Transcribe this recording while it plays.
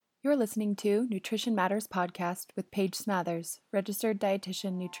You're listening to Nutrition Matters Podcast with Paige Smathers, registered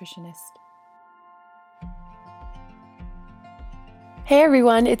dietitian nutritionist. Hey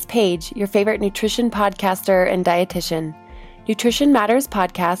everyone, it's Paige, your favorite nutrition podcaster and dietitian. Nutrition Matters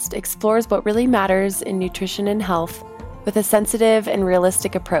Podcast explores what really matters in nutrition and health with a sensitive and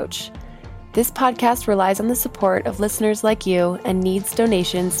realistic approach. This podcast relies on the support of listeners like you and needs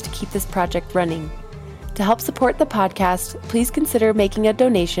donations to keep this project running. To help support the podcast, please consider making a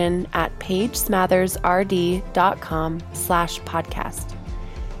donation at pagesmothersrd.com/podcast.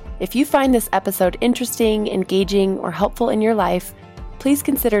 If you find this episode interesting, engaging, or helpful in your life, please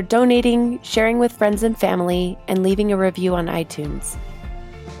consider donating, sharing with friends and family, and leaving a review on iTunes.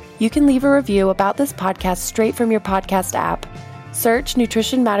 You can leave a review about this podcast straight from your podcast app. Search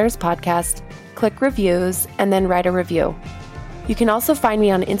Nutrition Matters Podcast, click Reviews, and then write a review. You can also find me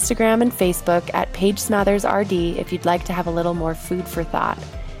on Instagram and Facebook at Paige Smathers RD if you'd like to have a little more food for thought.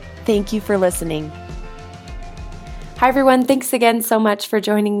 Thank you for listening. Hi everyone, thanks again so much for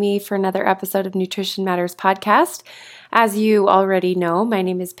joining me for another episode of Nutrition Matters Podcast. As you already know, my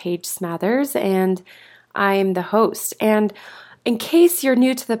name is Paige Smathers and I'm the host. And in case you're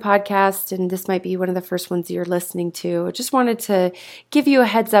new to the podcast, and this might be one of the first ones you're listening to, I just wanted to give you a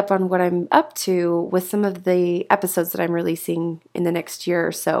heads up on what I'm up to with some of the episodes that I'm releasing in the next year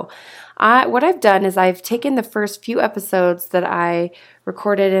or so. What I've done is I've taken the first few episodes that I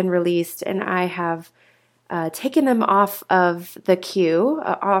recorded and released, and I have taken them off of the queue,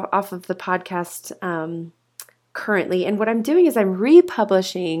 off of the podcast currently. And what I'm doing is I'm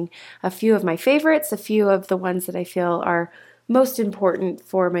republishing a few of my favorites, a few of the ones that I feel are most important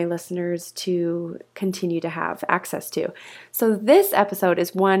for my listeners to continue to have access to. So this episode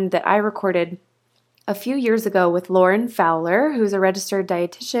is one that I recorded a few years ago with Lauren Fowler, who's a registered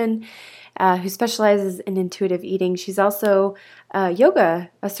dietitian who specializes in intuitive eating. She's also a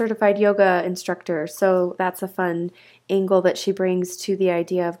certified yoga instructor. So that's a fun angle that she brings to the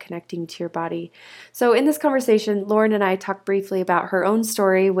idea of connecting to your body. So in this conversation, Lauren and I talked briefly about her own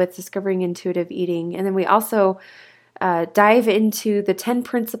story with discovering intuitive eating. And then we also dive into the 10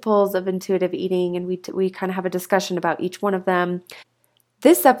 principles of intuitive eating, and we kind of have a discussion about each one of them.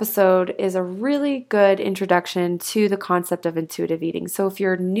 This episode is a really good introduction to the concept of intuitive eating. So if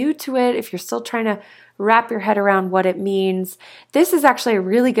you're new to it, if you're still trying to wrap your head around what it means, this is actually a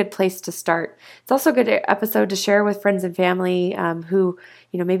really good place to start. It's also a good episode to share with friends and family who,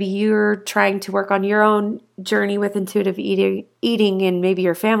 maybe you're trying to work on your own journey with intuitive eating, and maybe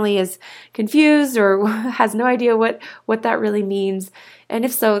your family is confused or has no idea what that really means. And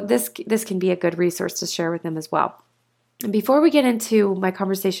if so, this can be a good resource to share with them as well. And before we get into my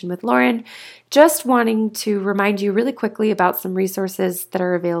conversation with Lauren, just wanting to remind you really quickly about some resources that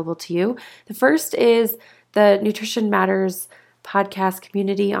are available to you. The first is the Nutrition Matters podcast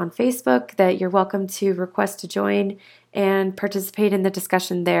community on Facebook that you're welcome to request to join and participate in the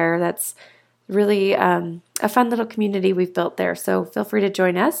discussion there. That's really a fun little community we've built there, so feel free to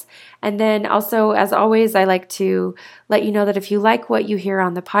join us. And then also, as always, I like to let you know that if you like what you hear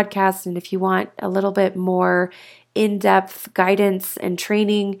on the podcast and if you want a little bit more in-depth guidance and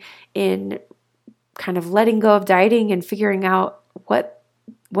training in kind of letting go of dieting and figuring out what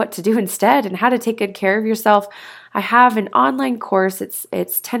to do instead and how to take good care of yourself, I have an online course.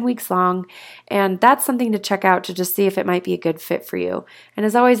 It's 10 weeks long, and that's something to check out to just see if it might be a good fit for you. And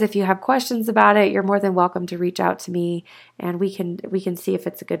as always, if you have questions about it, you're more than welcome to reach out to me, and we can see if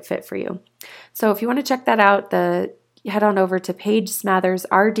it's a good fit for you. So if you want to check that out, head on over to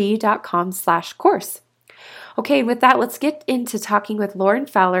pagesmothersrd.com/course. Okay, with that, let's get into talking with Lauren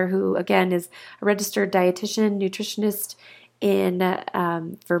Fowler, who again is a registered dietitian, nutritionist in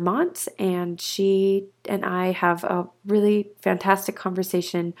Vermont, and she and I have a really fantastic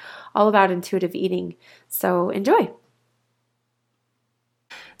conversation all about intuitive eating. So enjoy.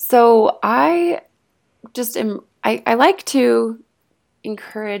 So I like to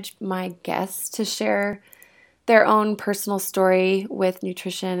encourage my guests to share their own personal story with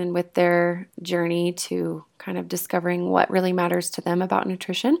nutrition and with their journey to kind of discovering what really matters to them about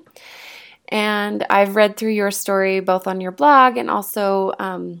nutrition. And I've read through your story both on your blog and also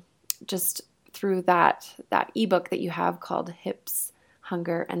just through that ebook that you have called Hips,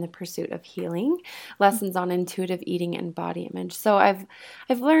 Hunger, and the Pursuit of Healing, Lessons on Intuitive Eating and Body Image. So I've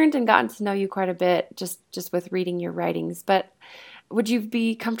learned and gotten to know you quite a bit just with reading your writings. But would you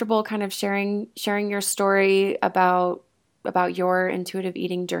be comfortable kind of sharing your story about your intuitive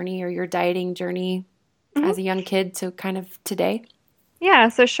eating journey or your dieting journey as a young kid to kind of today? Yeah,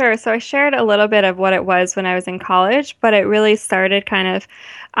 so sure. So I shared a little bit of what it was when I was in college, but it really started kind of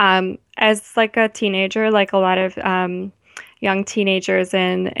as like a teenager, like a lot of young teenagers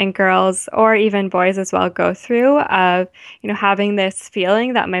and girls, or even boys as well, go through of, having this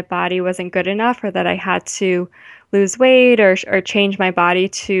feeling that my body wasn't good enough, or that I had to lose weight or change my body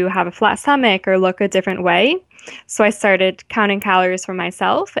to have a flat stomach or look a different way. So I started counting calories for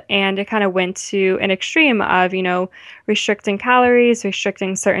myself, and it kind of went to an extreme of, restricting calories,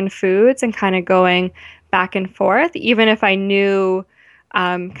 restricting certain foods, and kind of going back and forth, even if I knew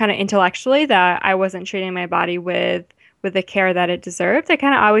kind of intellectually that I wasn't treating my body with the care that it deserved. I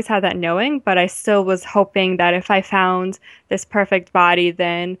kind of always had that knowing, but I still was hoping that if I found this perfect body,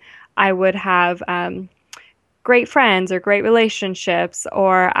 then I would have great friends or great relationships,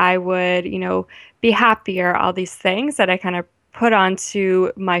 or I would, be happier, all these things that I kind of put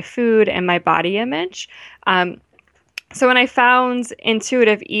onto my food and my body image. So when I found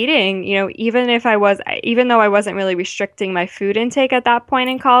intuitive eating, even though I wasn't really restricting my food intake at that point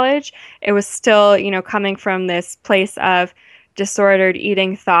in college, it was still, coming from this place of disordered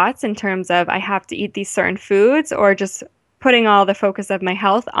eating thoughts in terms of I have to eat these certain foods, or just putting all the focus of my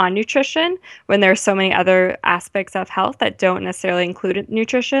health on nutrition when there are so many other aspects of health that don't necessarily include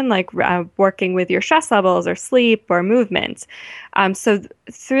nutrition, like working with your stress levels or sleep or movement. So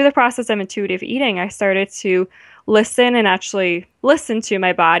through the process of intuitive eating, I started to listen and actually listen to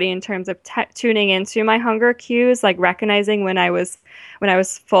my body in terms of tuning into my hunger cues, like recognizing when I was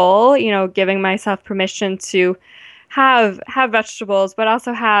full, giving myself permission to have vegetables, but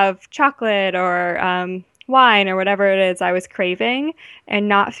also have chocolate or wine or whatever it is I was craving, and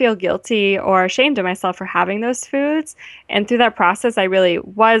not feel guilty or ashamed of myself for having those foods. And through that process, I really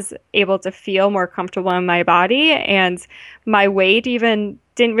was able to feel more comfortable in my body, and my weight even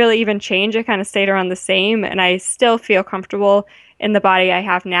didn't really even change. It kind of stayed around the same, and I still feel comfortable in the body I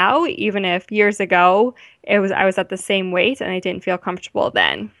have now, even if years ago I was at the same weight and I didn't feel comfortable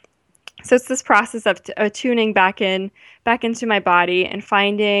then. So it's this process of tuning back into my body and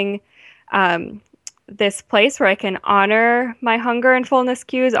finding this place where I can honor my hunger and fullness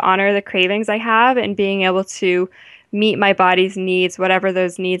cues, honor the cravings I have, and being able to meet my body's needs, whatever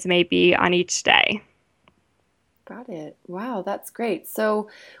those needs may be, on each day. Got it. Wow, that's great. So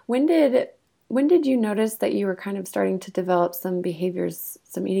when did you notice that you were kind of starting to develop some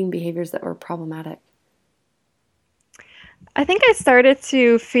eating behaviors that were problematic? I think I started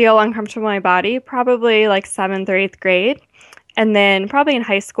to feel uncomfortable in my body probably like 7th or 8th grade. And then probably in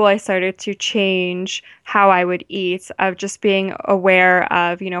high school, I started to change how I would eat, of just being aware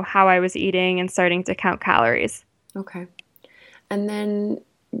of, how I was eating and starting to count calories. Okay. And then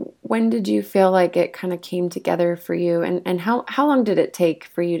when did you feel like it kind of came together for you? And how long did it take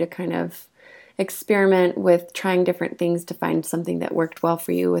for you to kind of experiment with trying different things to find something that worked well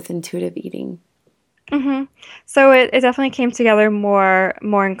for you with intuitive eating? Mm-hmm. So it definitely came together more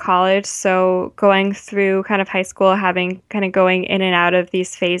in college. So going through kind of high school, going in and out of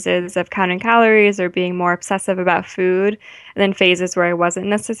these phases of counting calories or being more obsessive about food, and then phases where I wasn't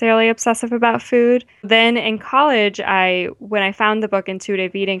necessarily obsessive about food. Then in college, when I found the book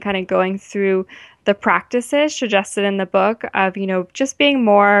Intuitive Eating, kind of going through the practices suggested in the book of, just being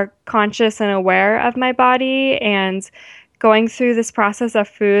more conscious and aware of my body, and going through this process of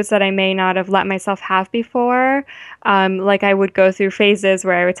foods that I may not have let myself have before. Like I would go through phases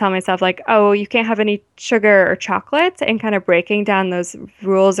where I would tell myself like, oh, you can't have any sugar or chocolate, and kind of breaking down those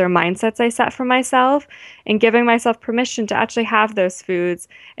rules or mindsets I set for myself, and giving myself permission to actually have those foods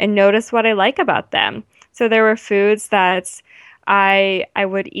and notice what I like about them. So there were foods that I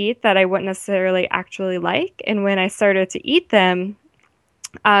would eat that I wouldn't necessarily actually like. And when I started to eat them,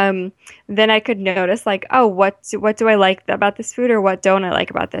 then I could notice like, oh, what do I like about this food, or what don't I like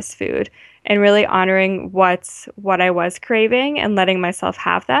about this food, and really honoring what I was craving and letting myself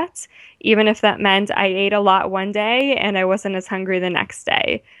have that, even if that meant I ate a lot one day and I wasn't as hungry the next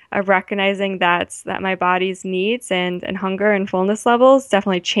day. Of recognizing that my body's needs and hunger and fullness levels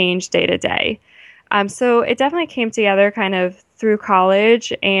definitely change day to day. So it definitely came together kind of through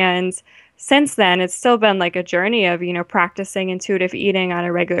college, and since then, it's still been like a journey of, practicing intuitive eating on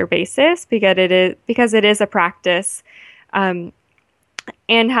a regular basis, because it is a practice, and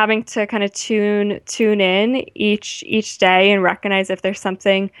having to kind of tune in each day and recognize if there's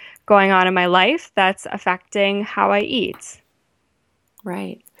something going on in my life that's affecting how I eat.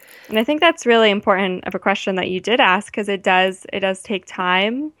 Right. And I think that's really important of a question that you did ask, because it does take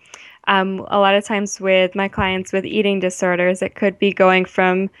time. A lot of times with my clients with eating disorders, it could be going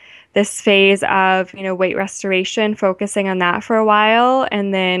from this phase of, weight restoration, focusing on that for a while,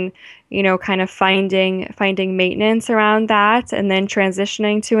 and then, kind of finding maintenance around that, and then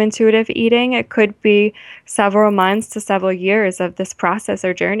transitioning to intuitive eating. It could be several months to several years of this process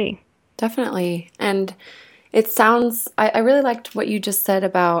or journey. Definitely. And It sounds, I really liked what you just said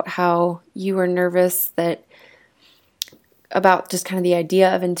about how you were nervous about just kind of the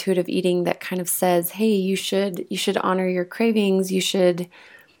idea of intuitive eating that kind of says, hey, you should honor your cravings, you should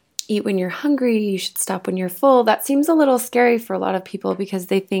eat when you're hungry, you should stop when you're full. That seems a little scary for a lot of people because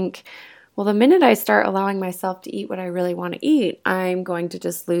they think, well, the minute I start allowing myself to eat what I really want to eat, I'm going to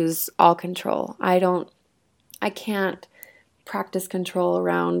just lose all control. I can't practice control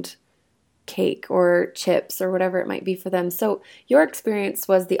around cake or chips or whatever it might be for them. So your experience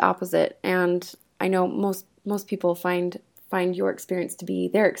was the opposite, and I know most people find your experience to be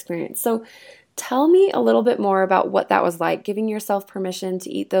their experience. So tell me a little bit more about what that was like, giving yourself permission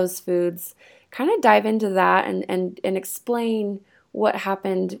to eat those foods. Kind of dive into that and explain what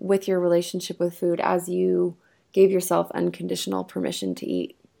happened with your relationship with food as you gave yourself unconditional permission to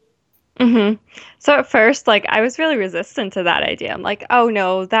eat. hmm So at first, like I was really resistant to that idea. I'm like, oh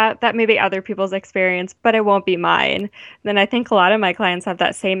no, that may be other people's experience, but it won't be mine. Then I think a lot of my clients have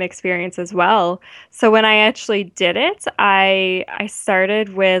that same experience as well. So when I actually did it, I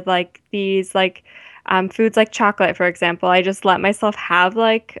started with like these like foods like chocolate, for example. I just let myself have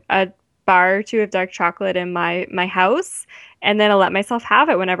like a bar or two of dark chocolate in my house. And then I let myself have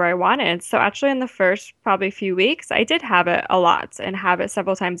it whenever I wanted. So actually, in the first probably few weeks, I did have it a lot and have it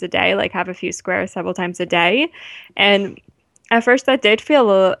several times a day, like have a few squares several times a day. And at first, that did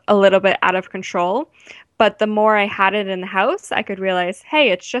feel a little bit out of control. But the more I had it in the house, I could realize,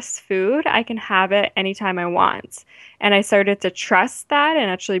 hey, it's just food. I can have it anytime I want. And I started to trust that and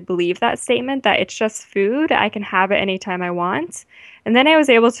actually believe that statement that it's just food. I can have it anytime I want. And then I was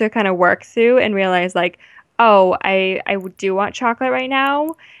able to kind of work through and realize, like, oh, I do want chocolate right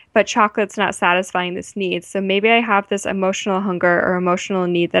now, but chocolate's not satisfying this need. So maybe I have this emotional hunger or emotional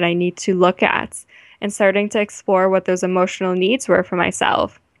need that I need to look at and starting to explore what those emotional needs were for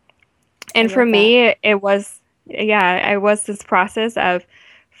myself. I And for love that. me, it was, yeah, it was this process of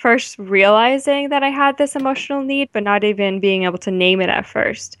first realizing that I had this emotional need, but not even being able to name it at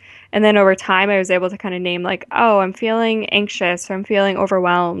first. And then over time, I was able to kind of name, like, oh, I'm feeling anxious, or I'm feeling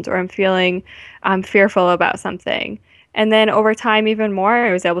overwhelmed, or I'm feeling fearful about something. And then over time, even more,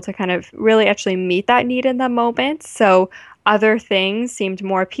 I was able to kind of really actually meet that need in that moment. So other things seemed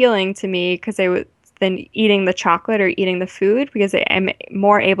more appealing to me because they would than eating the chocolate or eating the food because I'm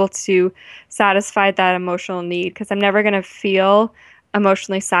more able to satisfy that emotional need because I'm never going to feel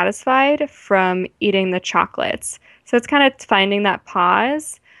emotionally satisfied from eating the chocolates. So it's kind of finding that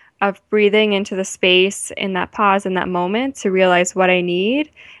pause of breathing into the space in that pause in that moment to realize what I need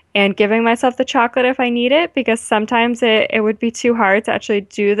and giving myself the chocolate if I need it because sometimes it would be too hard to actually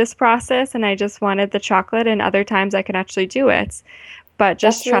do this process and I just wanted the chocolate and other times I can actually do it. But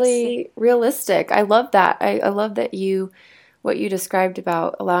just That's trusting. really realistic. I love that. I love that what you described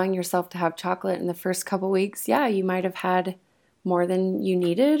about allowing yourself to have chocolate in the first couple weeks. Yeah, you might have had more than you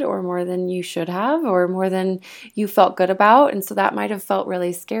needed, or more than you should have, or more than you felt good about. And so that might have felt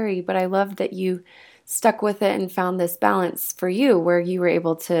really scary. But I love that you stuck with it and found this balance for you where you were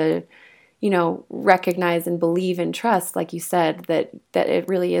able to recognize and believe and trust, like you said, that it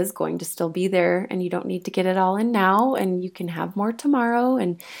really is going to still be there and you don't need to get it all in now and you can have more tomorrow.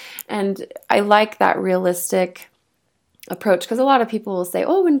 And I like that realistic approach because a lot of people will say,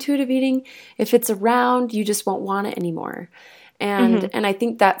 oh, intuitive eating, if it's around, you just won't want it anymore. And Mhm. and I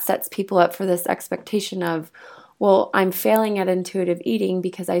think that sets people up for this expectation of, well, I'm failing at intuitive eating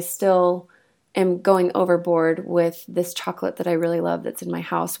because I still am going overboard with this chocolate that I really love that's in my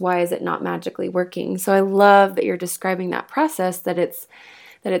house. Why is it not magically working? So I love that you're describing that process, that it's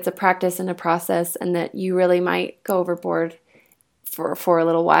a practice and a process and that you really might go overboard for a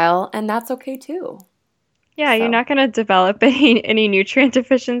little while, and that's okay too. Yeah, you're So, not going to develop any nutrient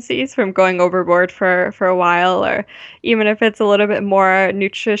deficiencies from going overboard for a while, or even if it's a little bit more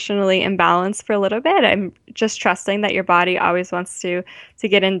nutritionally imbalanced for a little bit. I'm just trusting that your body always wants to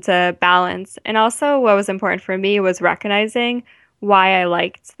get into balance. And also, what was important for me was recognizing why I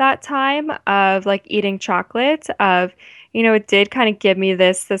liked that time of like eating chocolate, of it did kind of give me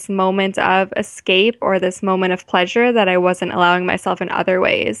this moment of escape or this moment of pleasure that I wasn't allowing myself in other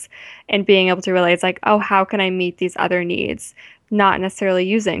ways and being able to realize like, oh, how can I meet these other needs, not necessarily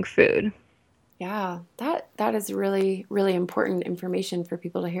using food. yeah, that is really really important information for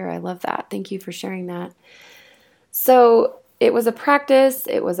people to hear. I love that. Thank you for sharing that. So, it was a practice,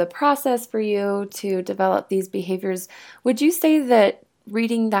 it was a process for you to develop these behaviors. Would you say that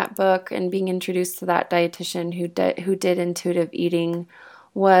reading that book and being introduced to that dietitian who did intuitive eating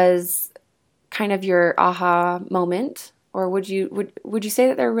was kind of your aha moment? Or would you say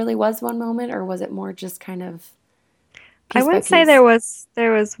that there really was one moment, or was it more just kind of I piece by wouldn't say piece?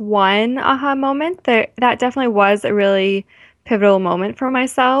 there was one aha moment. That definitely was a really pivotal moment for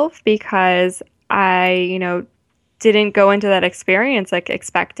myself because I, didn't go into that experience like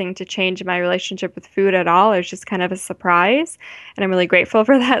expecting to change my relationship with food at all. It was just kind of a surprise, and I'm really grateful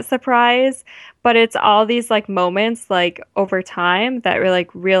for that surprise. But it's all these like moments like over time that we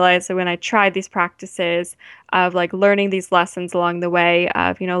like realized that when I tried these practices of like learning these lessons along the way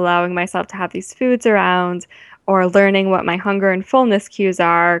of, allowing myself to have these foods around or learning what my hunger and fullness cues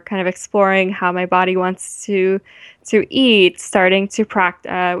are, kind of exploring how my body wants to eat, starting to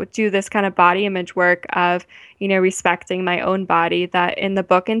practice do this kind of body image work of respecting my own body. That in the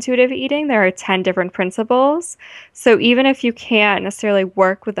book Intuitive Eating, there are 10 different principles. So even if you can't necessarily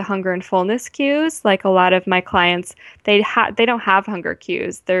work with the hunger and fullness cues, like a lot of my clients, they don't have hunger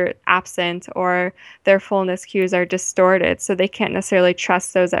cues. They're absent or their fullness cues are distorted. So they can't necessarily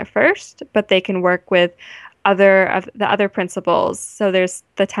trust those at first, but they can work with other of the other principles. So there's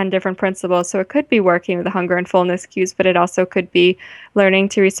the 10 different principles. So it could be working with the hunger and fullness cues, but it also could be learning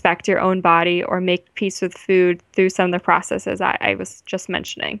to respect your own body or make peace with food through some of the processes I was just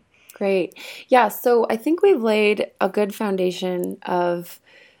mentioning. Great. Yeah, so I think we've laid a good foundation of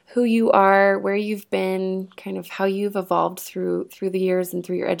who you are, where you've been, kind of how you've evolved through the years and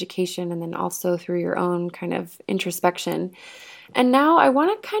through your education and then also through your own kind of introspection. And now I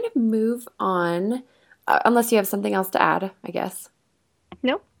want to kind of move on, unless you have something else to add, I guess.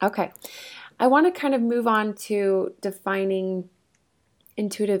 Nope. Okay. I want to kind of move on to defining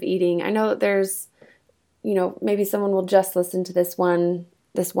intuitive eating. I know that there's, maybe someone will just listen to this one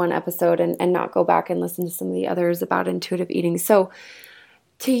episode and not go back and listen to some of the others about intuitive eating. So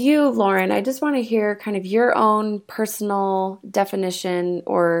to you, Lauren, I just want to hear kind of your own personal definition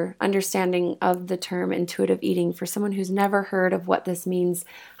or understanding of the term intuitive eating for someone who's never heard of what this means.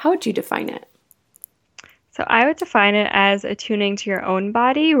 How would you define it? So I would define it as attuning to your own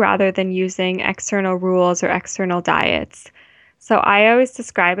body rather than using external rules or external diets. So I always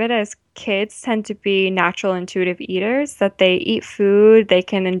describe it as kids tend to be natural intuitive eaters, that they eat food, they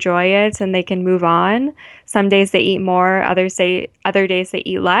can enjoy it, and they can move on. Some days they eat more, other days they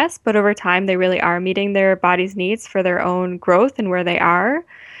eat less, but over time they really are meeting their body's needs for their own growth and where they are.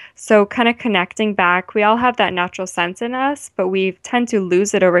 So kind of connecting back, we all have that natural sense in us, but we tend to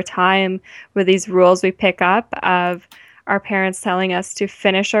lose it over time with these rules we pick up of our parents telling us to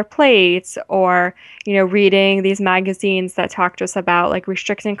finish our plates or, reading these magazines that talk to us about like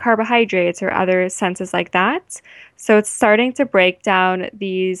restricting carbohydrates or other senses like that. So it's starting to break down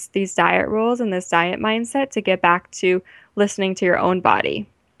these diet rules and this diet mindset to get back to listening to your own body.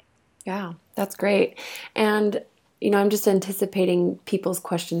 Yeah, that's great. And I'm just anticipating people's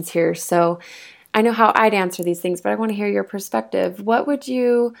questions here. So I know how I'd answer these things, but I want to hear your perspective. What would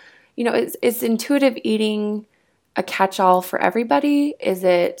is intuitive eating a catch-all for everybody? Is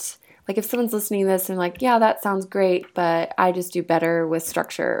it like if someone's listening to this and like, yeah, that sounds great, but I just do better with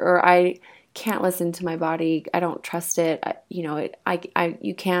structure, or I can't listen to my body, I don't trust it. I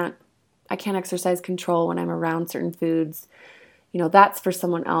can't exercise control when I'm around certain foods. That's for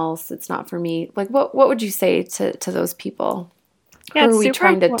someone else. It's not for me. Like, what would you say to those people? Yeah, Who are it's we super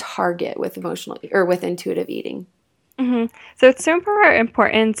trying to important. target with emotional or with intuitive eating? So it's super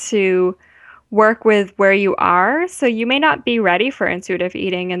important to work with where you are. So you may not be ready for intuitive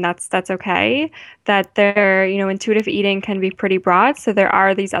eating, and that's okay. That intuitive eating can be pretty broad. So there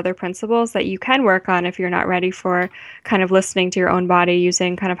are these other principles that you can work on if you're not ready for kind of listening to your own body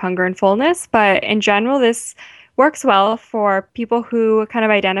using kind of hunger and fullness. But in general, this works well for people who kind of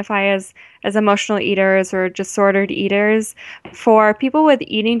identify as emotional eaters or disordered eaters. For people with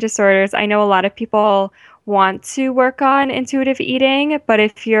eating disorders, I know a lot of people want to work on intuitive eating, but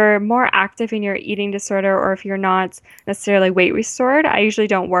if you're more active in your eating disorder or if you're not necessarily weight restored, I usually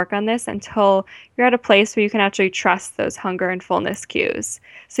don't work on this until you're at a place where you can actually trust those hunger and fullness cues.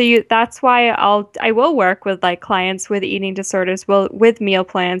 So that's why I will work with like clients with eating disorders with meal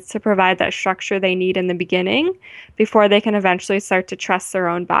plans to provide that structure they need in the beginning before they can eventually start to trust their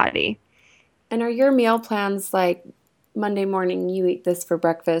own body. And are your meal plans like Monday morning you eat this for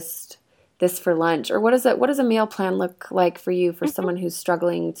breakfast, this for lunch, or what does a meal plan look like for you for someone who's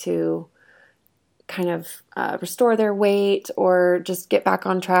struggling to kind of restore their weight or just get back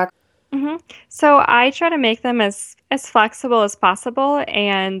on track? hmm So I try to make them as flexible as possible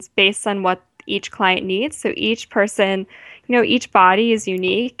and based on what each client needs. So each person, each body is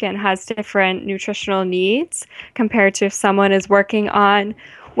unique and has different nutritional needs compared to if someone is working on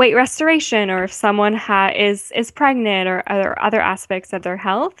weight restoration, or if someone is pregnant, or other aspects of their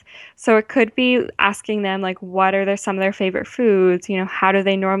health. So it could be asking them like, what are some of their favorite foods? How do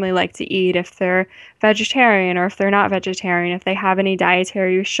they normally like to eat, if they're vegetarian or if they're not vegetarian, if they have any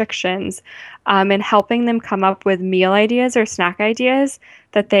dietary restrictions, and helping them come up with meal ideas or snack ideas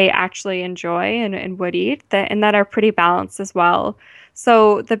that they actually enjoy and would eat, and that are pretty balanced as well.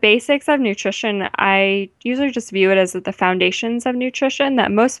 So the basics of nutrition, I usually just view it as the foundations of nutrition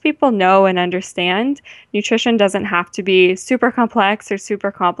that most people know and understand. Nutrition doesn't have to be super complex or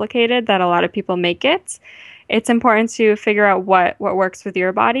super complicated that a lot of people make it. It's important to figure out what works with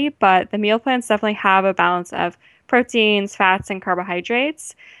your body, but the meal plans definitely have a balance of proteins, fats, and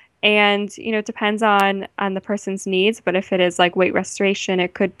carbohydrates. And, it depends on the person's needs, but if it is like weight restoration,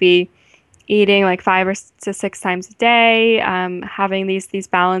 it could be eating like 5 to 6 times a day, having these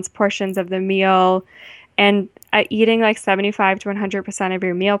balanced portions of the meal, and eating like 75 to 100% of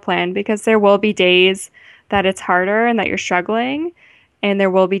your meal plan, because there will be days that it's harder and that you're struggling, and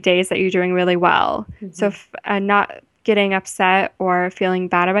there will be days that you're doing really well. Mm-hmm. So not getting upset or feeling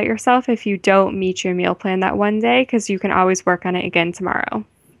bad about yourself if you don't meet your meal plan that one day, because you can always work on it again tomorrow.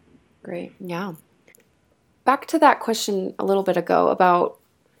 Great. Yeah. Back to that question a little bit ago about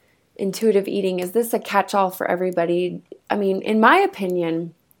intuitive eating. Is this a catch-all for everybody? I mean, in my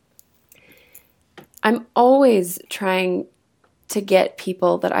opinion, I'm always trying to get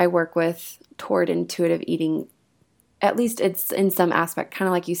people that I work with toward intuitive eating. At least it's in some aspect, kind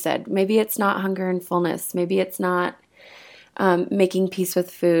of like you said. Maybe it's not hunger and fullness. Maybe it's not making peace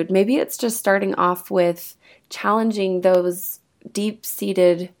with food. Maybe it's just starting off with challenging those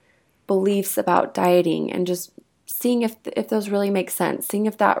deep-seated beliefs about dieting and just seeing if those really make sense,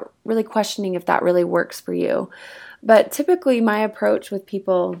 questioning if that really works for you. But typically my approach with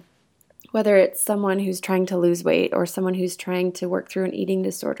people, whether it's someone who's trying to lose weight or someone who's trying to work through an eating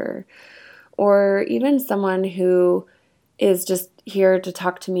disorder, or even someone who is just here to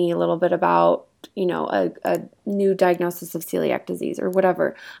talk to me a little bit about, a new diagnosis of celiac disease or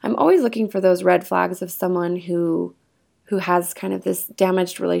whatever, I'm always looking for those red flags of someone who has kind of this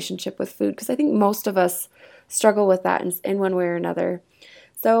damaged relationship with food, because I think most of us struggle with that in one way or another.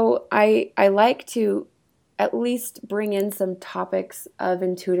 So I like to at least bring in some topics of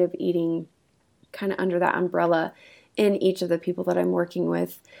intuitive eating kind of under that umbrella in each of the people that I'm working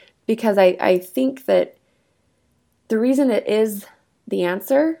with, because I think that the reason it is the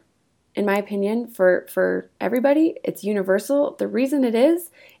answer, in my opinion, for everybody, it's universal. The reason it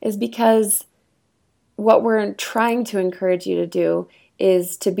is because what we're trying to encourage you to do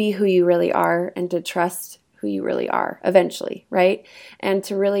is to be who you really are and to trust who you really are eventually, right? And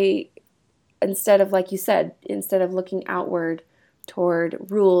to really, instead of looking outward toward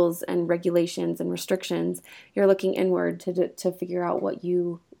rules and regulations and restrictions, you're looking inward to figure out what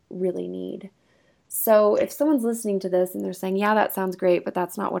you really need. So if someone's listening to this and they're saying, yeah, that sounds great, but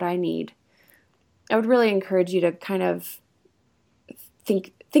that's not what I need, I would really encourage you to kind of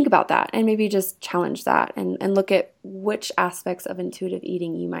think about that and maybe just challenge that and look at which aspects of intuitive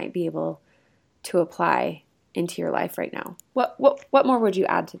eating you might be able to apply into your life right now. What more would you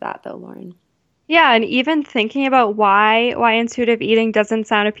add to that though, Lauren? Yeah, and even thinking about why intuitive eating doesn't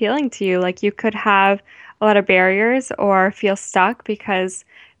sound appealing to you. Like, you could have a lot of barriers or feel stuck because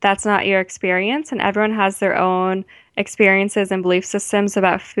that's not your experience, and everyone has their own experiences and belief systems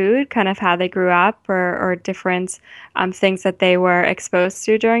about food, kind of how they grew up or different things that they were exposed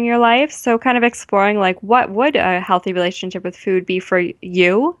to during your life. So kind of exploring like, what would a healthy relationship with food be for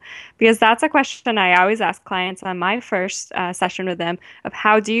you? Because that's a question I always ask clients on my first session with them, of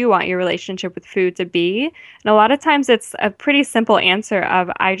how do you want your relationship with food to be? And a lot of times it's a pretty simple answer of,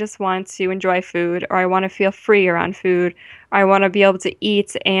 I just want to enjoy food, or I want to feel free around food, or I want to be able to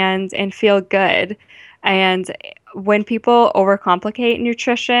eat and feel good. And when people overcomplicate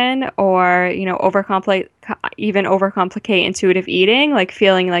nutrition or, overcomplicate intuitive eating, like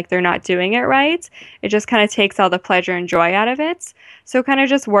feeling like they're not doing it right, it just kind of takes all the pleasure and joy out of it. So kind of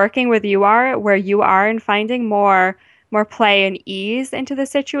just working with where you are and finding more play and ease into the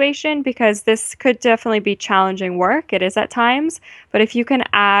situation, because this could definitely be challenging work. It is at times, but if you can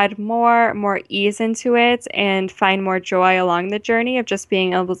add more ease into it and find more joy along the journey of just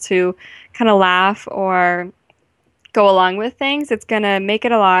being able to kind of laugh or go along with things, it's going to make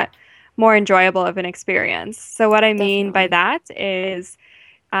it a lot more enjoyable of an experience. So what I mean by that is,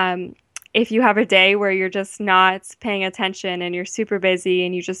 if you have a day where you're just not paying attention and you're super busy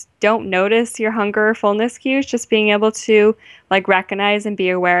and you just don't notice your hunger or fullness cues, just being able to like recognize and be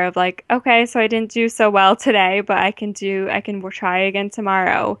aware of like, okay, so I didn't do so well today, but I can try again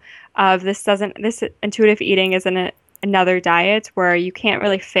tomorrow. This intuitive eating isn't another diet where you can't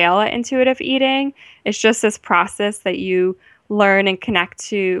really fail at intuitive eating. It's just this process that you learn and connect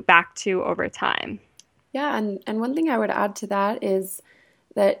to back to over time. Yeah, and one thing I would add to that is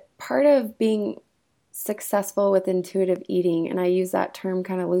that part of being successful with intuitive eating, and I use that term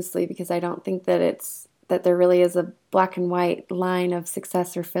kind of loosely because I don't think that there really is a black and white line of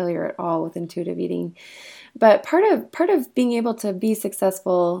success or failure at all with intuitive eating. But part of being able to be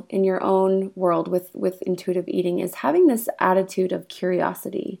successful in your own world with intuitive eating is having this attitude of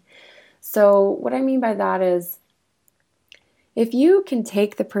curiosity. So what I mean by that is, if you can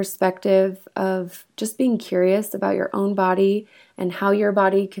take the perspective of just being curious about your own body and how your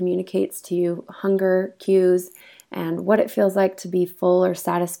body communicates to you hunger cues and what it feels like to be full or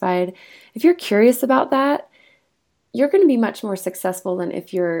satisfied, if you're curious about that, you're going to be much more successful than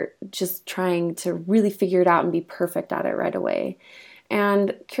if you're just trying to really figure it out and be perfect at it right away.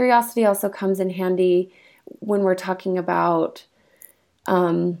 And curiosity also comes in handy when we're talking about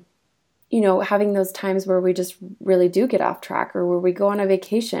having those times where we just really do get off track, or where we go on a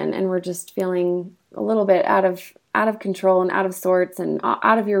vacation and we're just feeling a little bit out of control and out of sorts and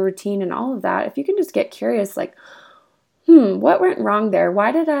out of your routine and all of that. If you can just get curious, like, what went wrong there?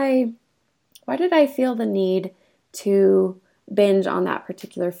 Why did I feel the need to binge on that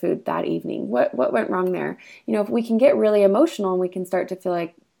particular food that evening? What went wrong there? If we can get really emotional and we can start to feel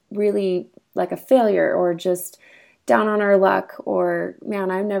like really like a failure, or just down on our luck, or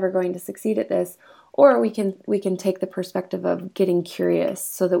man, I'm never going to succeed at this. Or we can take the perspective of getting curious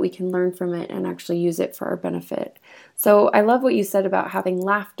so that we can learn from it and actually use it for our benefit. So I love what you said about having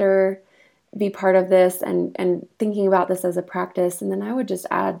laughter be part of this and thinking about this as a practice. And then I would just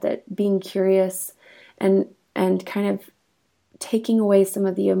add that being curious and kind of taking away some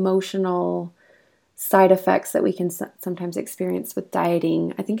of the emotional side effects that we can sometimes experience with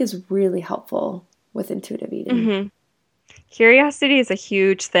dieting, I think is really helpful with intuitive eating. Mm-hmm. Curiosity is a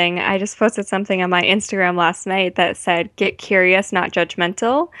huge thing. I just posted something on my Instagram last night that said, get curious, not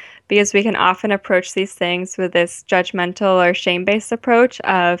judgmental, because we can often approach these things with this judgmental or shame-based approach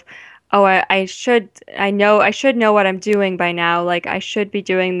of, oh, I should know what I'm doing by now. Like, I should be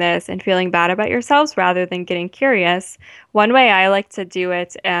doing this, and feeling bad about yourselves rather than getting curious. One way I like to do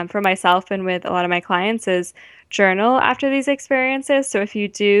it for myself and with a lot of my clients is journal after these experiences. So if you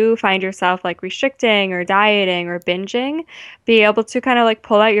do find yourself like restricting or dieting or binging, be able to kind of like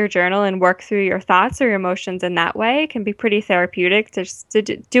pull out your journal and work through your thoughts or your emotions in that way. It can be pretty therapeutic to just to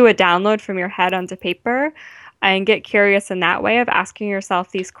do a download from your head onto paper and get curious in that way of asking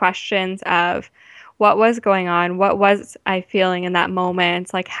yourself these questions of, what was going on? What was I feeling in that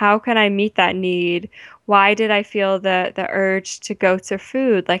moment? Like, how can I meet that need? Why did I feel the urge to go to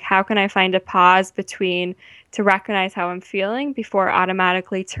food? Like, how can I find a pause between to recognize how I'm feeling before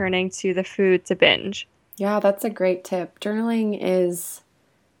automatically turning to the food to binge? Yeah, that's a great tip. Journaling is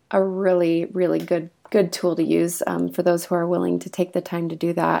a really, really good tool to use for those who are willing to take the time to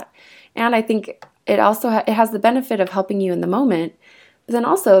do that. And I think it also it has the benefit of helping you in the moment. But then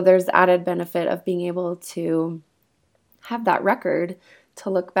also there's the added benefit of being able to have that record to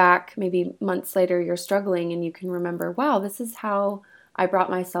look back maybe months later you're struggling and you can remember, wow, this is how I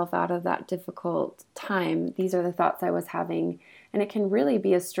brought myself out of that difficult time. These are the thoughts I was having. And it can really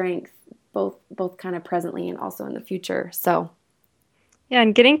be a strength both kind of presently and also in the future. So yeah,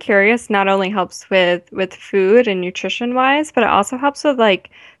 and getting curious not only helps with food and nutrition wise, but it also helps with like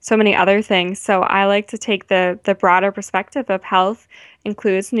so many other things. So I like to take the broader perspective of health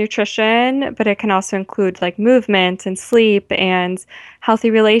includes nutrition, but it can also include like movement and sleep and healthy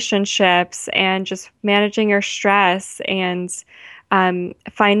relationships and just managing your stress and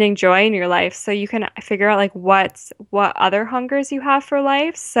finding joy in your life. So you can figure out like what other hungers you have for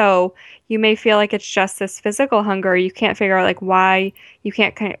life. So you may feel like it's just this physical hunger. You can't figure out like why you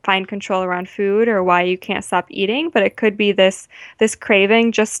can't find control around food or why you can't stop eating, but it could be this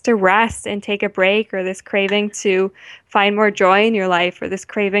craving just to rest and take a break, or this craving to find more joy in your life, or this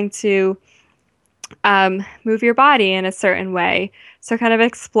craving to move your body in a certain way. So kind of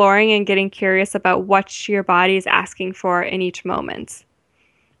exploring and getting curious about what your body is asking for in each moment.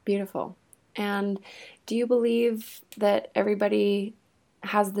 Beautiful. And do you believe that everybody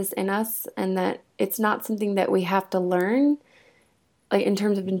has this in us and that it's not something that we have to learn? Like in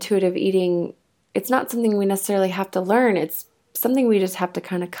terms of intuitive eating, it's not something we necessarily have to learn. It's something we just have to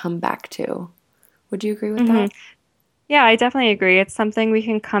kind of come back to. Would you agree with that? Yeah, I definitely agree. It's something we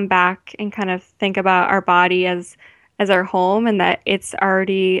can come back and kind of think about our body as our home, and that it's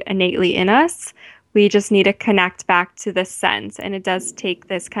already innately in us. We just need to connect back to this sense. And it does take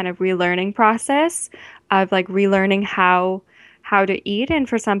this kind of relearning process of like relearning how how to eat. And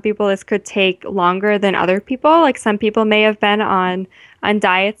for some people, this could take longer than other people. Like some people may have been on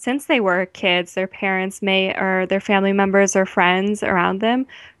diets since they were kids. Their parents may, or their family members or friends around them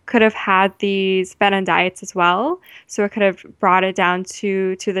could have had these been on diets as well. So it could have brought it down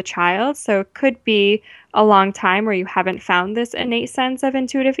to the child. So it could be a long time where you haven't found this innate sense of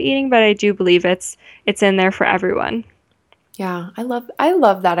intuitive eating, but I do believe it's in there for everyone. Yeah, I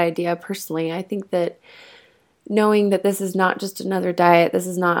love that idea personally. I think that knowing that this is not just another diet, this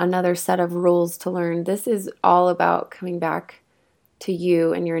is not another set of rules to learn. This is all about coming back to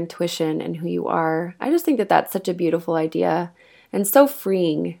you and your intuition and who you are. I just think that that's such a beautiful idea and so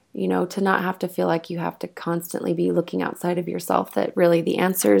freeing, to not have to feel like you have to constantly be looking outside of yourself, that really the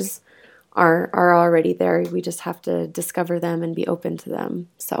answers are already there. We just have to discover them and be open to them.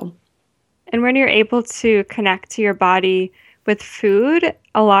 So, and when you're able to connect to your body with food,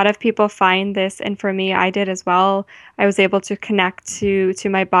 a lot of people find this, and for me, I did as well. I was able to connect to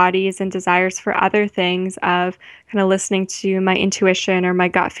my bodies and desires for other things, of kind of listening to my intuition or my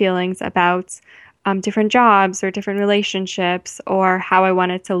gut feelings about different jobs or different relationships, or how I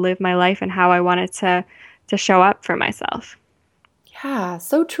wanted to live my life and how I wanted to show up for myself. Yeah,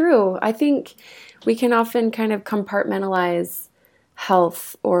 so true. I think we can often kind of compartmentalize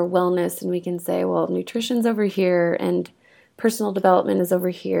health or wellness, and we can say, well, nutrition's over here and personal development is over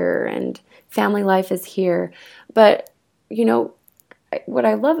here and family life is here. But, what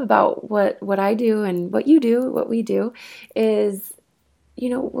I love about what I do and what you do, what we do is,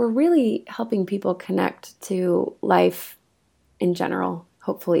 we're really helping people connect to life in general,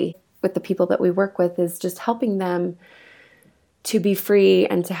 hopefully, with the people that we work with, is just helping them to be free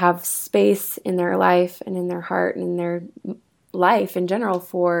and to have space in their life and in their heart and in their life in general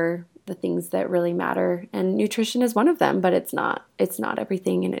for the things that really matter. And nutrition is one of them, but it's not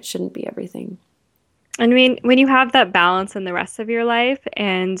everything, and it shouldn't be everything. I mean, when you have that balance in the rest of your life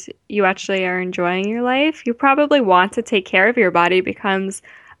and you actually are enjoying your life, you probably want to take care of your body. It becomes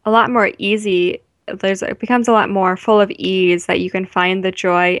a lot more easy. It becomes a lot more full of ease, that you can find the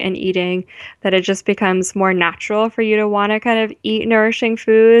joy in eating, that it just becomes more natural for you to want to kind of eat nourishing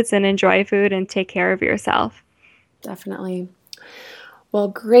foods and enjoy food and take care of yourself. Definitely. Well,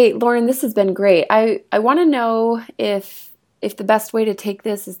 great. Lauren, this has been great. I want to know if the best way to take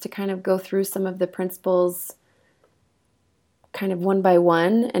this is to kind of go through some of the principles kind of one by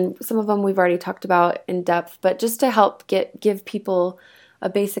one, and some of them we've already talked about in depth, but just to help give people a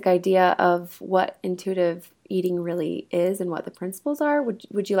basic idea of what intuitive eating really is and what the principles are.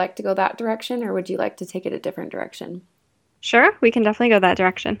 Would you like to go that direction, or would you like to take it a different direction? Sure, we can definitely go that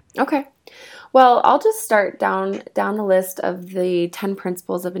direction. Okay. Well, I'll just start down the list of the 10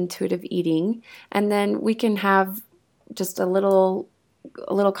 principles of intuitive eating, and then we can have just a little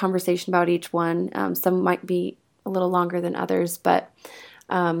conversation about each one. Some might be a little longer than others, but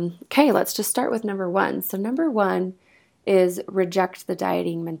okay, let's just start with number 1. So number 1 is reject the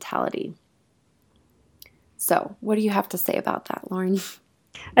dieting mentality. So what do you have to say about that, Lauren?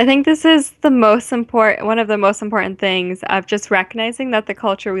 I think this is one of the most important things of just recognizing that the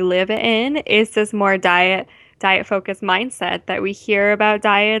culture we live in is this more diet focused mindset, that we hear about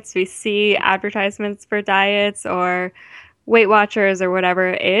diets, we see advertisements for diets or Weight Watchers or whatever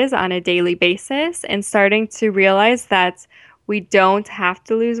it is on a daily basis, and starting to realize that we don't have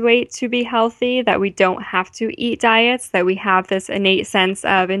to lose weight to be healthy, that we don't have to eat diets, that we have this innate sense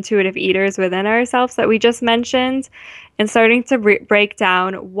of intuitive eaters within ourselves that we just mentioned, and starting to break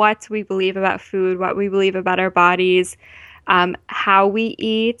down what we believe about food, what we believe about our bodies, how we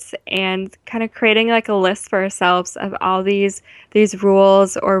eat, and kind of creating like a list for ourselves of all these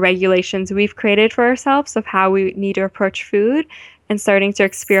rules or regulations we've created for ourselves of how we need to approach food, and starting to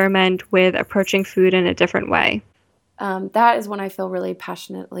experiment with approaching food in a different way. That is one I feel really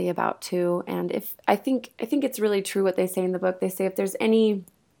passionately about too. And I think it's really true what they say in the book. They say if there's any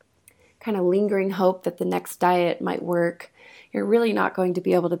kind of lingering hope that the next diet might work, you're really not going to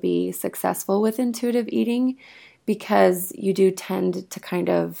be able to be successful with intuitive eating, because you do tend to kind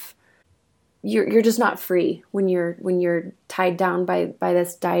of, you're just not free when you're tied down by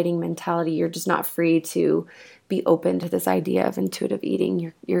this dieting mentality. You're just not free to be open to this idea of intuitive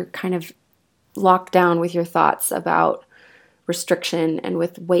eating. You're kind of locked down with your thoughts about restriction and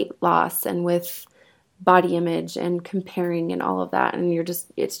with weight loss and with body image and comparing and all of that, and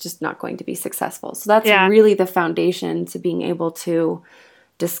it's just not going to be successful. So that's really the foundation to being able to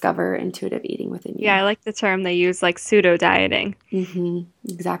discover intuitive eating within you. Yeah, I like the term they use, like pseudo dieting. Mm-hmm.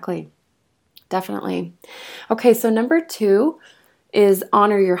 Exactly. Definitely. Okay, so number 2 is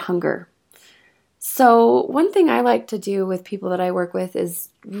honor your hunger. So one thing I like to do with people that I work with is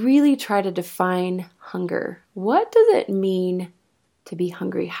really try to define hunger. What does it mean to be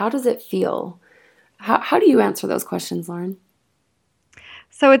hungry? How does it feel? How do you answer those questions, Lauren?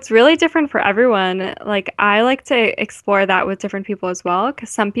 So it's really different for everyone. Like I like to explore that with different people as well, because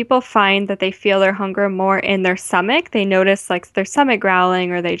some people find that they feel their hunger more in their stomach. They notice like their stomach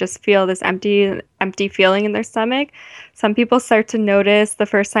growling, or they just feel this empty feeling in their stomach. Some people start to notice the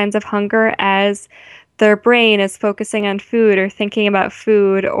first signs of hunger as their brain is focusing on food or thinking about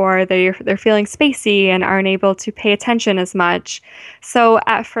food, or they're feeling spacey and aren't able to pay attention as much. So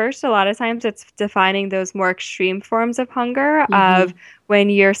at first, a lot of times it's defining those more extreme forms of hunger of when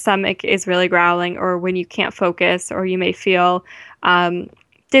your stomach is really growling, or when you can't focus, or you may feel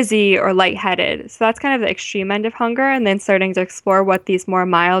dizzy or lightheaded. So that's kind of the extreme end of hunger, and then starting to explore what these more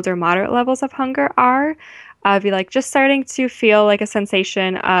mild or moderate levels of hunger are. Be like just starting to feel like a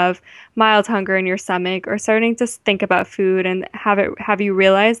sensation of mild hunger in your stomach, or starting to think about food and have you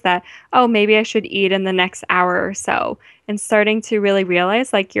realize that, oh, maybe I should eat in the next hour or so, and starting to really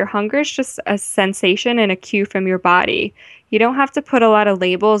realize like your hunger is just a sensation and a cue from your body. You don't have to put a lot of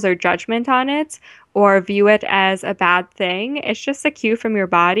labels or judgment on it or view it as a bad thing. It's just a cue from your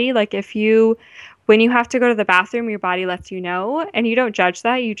body. Like when you have to go to the bathroom, your body lets you know, and you don't judge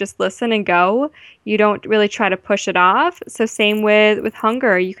that. You just listen and go. You don't really try to push it off. So same with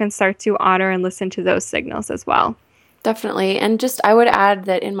hunger, you can start to honor and listen to those signals as well. Definitely. And just I would add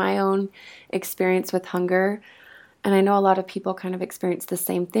that in my own experience with hunger, and I know a lot of people kind of experience the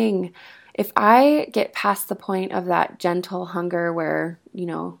same thing, if I get past the point of that gentle hunger where,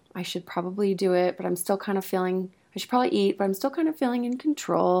 I should probably do it, but I'm still kind of feeling I should probably eat, but I'm still kind of feeling in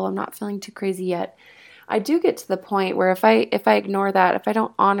control. I'm not feeling too crazy yet. I do get to the point where if I ignore that, if I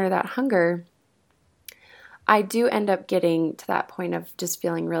don't honor that hunger, I do end up getting to that point of just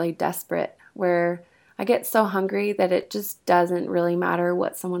feeling really desperate, where I get so hungry that it just doesn't really matter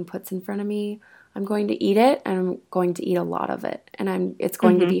what someone puts in front of me. I'm going to eat it, and I'm going to eat a lot of it. And it's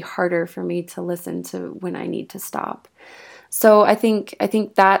going to be harder for me to listen to when I need to stop. So I think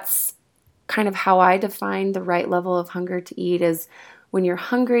that's kind of how I define the right level of hunger to eat, is when you're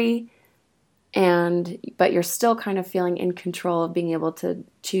hungry but you're still kind of feeling in control of being able to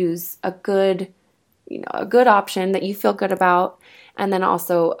choose a good option that you feel good about, and then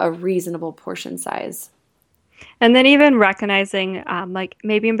also a reasonable portion size. And then even recognizing, like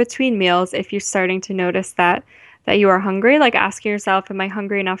maybe in between meals, if you're starting to notice that you are hungry, like asking yourself, am I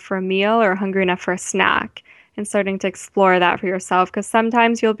hungry enough for a meal or hungry enough for a snack? And starting to explore that for yourself, because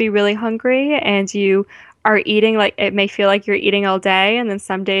sometimes you'll be really hungry and you are eating, like it may feel like you're eating all day, and then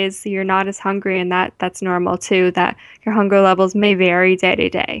some days you're not as hungry, and that's normal too, that your hunger levels may vary day to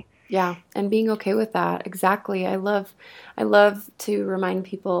day. Yeah, and being okay with that. Exactly. I love to remind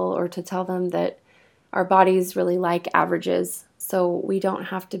people, or to tell them, that our bodies really like averages. So we don't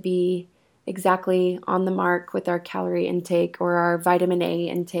have to be exactly on the mark with our calorie intake or our vitamin A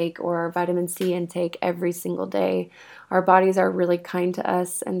intake or our vitamin C intake every single day. Our bodies are really kind to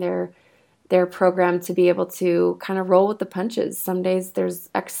us, and they're programmed to be able to kind of roll with the punches. Some days there's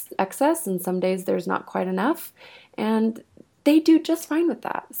excess, and some days there's not quite enough, and they do just fine with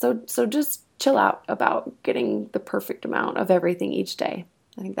that. So just chill out about getting the perfect amount of everything each day.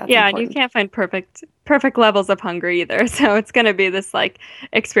 I think that's important. And you can't find perfect levels of hunger either. So it's going to be this like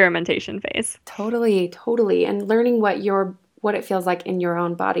experimentation phase. Totally. And learning what it feels like in your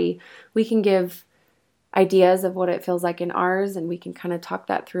own body. We can give ideas of what it feels like in ours, and we can kind of talk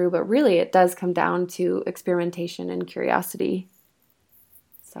that through, but really it does come down to experimentation and curiosity.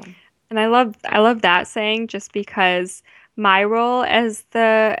 So, and I love that saying, just because my role as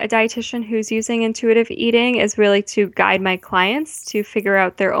a dietitian who's using intuitive eating is really to guide my clients to figure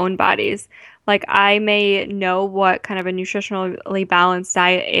out their own bodies. Like I may know what kind of a nutritionally balanced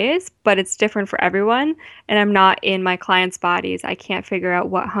diet is, but it's different for everyone. And I'm not in my clients' bodies. I can't figure out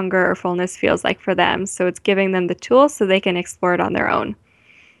what hunger or fullness feels like for them. So it's giving them the tools so they can explore it on their own.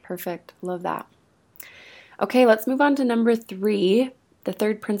 Perfect. Love that. Okay, let's move on to number 3. The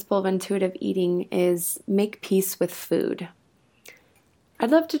third principle of intuitive eating is make peace with food. I'd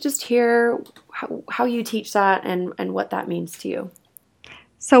love to just hear how you teach that and what that means to you.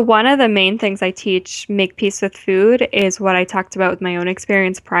 So one of the main things I teach, make peace with food, is what I talked about with my own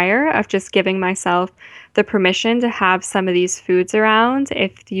experience prior, of just giving myself the permission to have some of these foods around.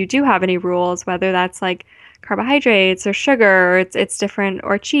 If you do have any rules, whether that's like carbohydrates or sugar, or it's different,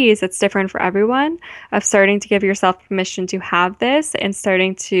 or cheese, it's different for everyone, of starting to give yourself permission to have this, and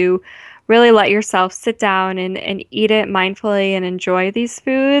starting to really let yourself sit down and eat it mindfully and enjoy these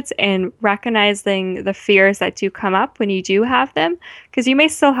foods, and recognizing the fears that do come up when you do have them, because you may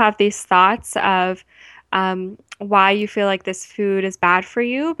still have these thoughts of, why you feel like this food is bad for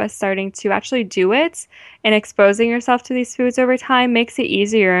you, but starting to actually do it and exposing yourself to these foods over time makes it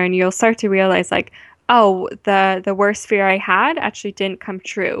easier, and you'll start to realize like, oh, the worst fear I had actually didn't come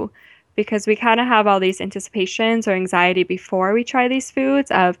true. Because we kind of have all these anticipations or anxiety before we try these foods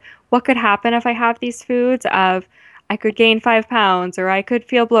of what could happen if I have these foods, of I could gain 5 pounds or I could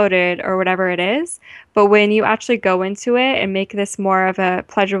feel bloated or whatever it is. But when you actually go into it and make this more of a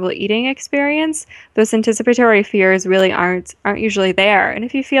pleasurable eating experience, those anticipatory fears really aren't usually there. And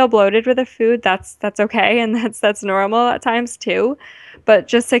if you feel bloated with a food, that's okay, and that's normal at times too. But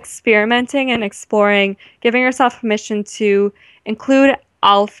just experimenting and exploring, giving yourself permission to include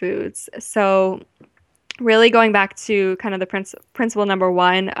all foods. So really going back to kind of the principle number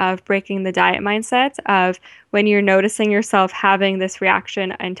one of breaking the diet mindset of when you're noticing yourself having this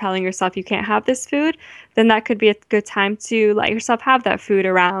reaction and telling yourself you can't have this food, then that could be a good time to let yourself have that food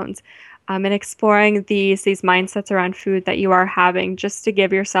around, and exploring these mindsets around food that you are having, just to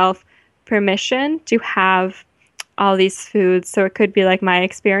give yourself permission to have all these foods. So it could be like my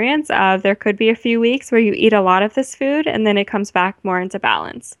experience of there could be a few weeks where you eat a lot of this food and then it comes back more into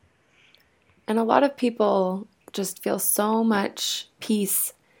balance. And a lot of people just feel so much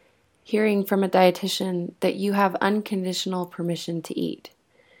peace hearing from a dietitian that you have unconditional permission to eat.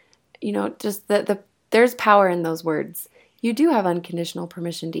 You know, just there's power in those words. You do have unconditional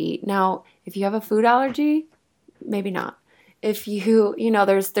permission to eat. Now, if you have a food allergy, maybe not. If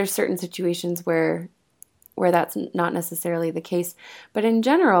there's certain situations where that's not necessarily the case. But in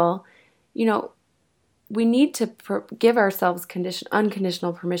general, we need to give ourselves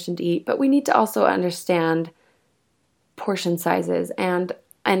unconditional permission to eat, but we need to also understand portion sizes. And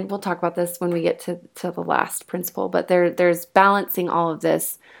we'll talk about this when we get to the last principle, but there's balancing all of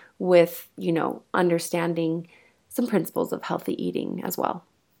this with, understanding some principles of healthy eating as well.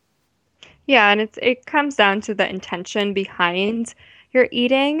 Yeah, and it comes down to the intention behind your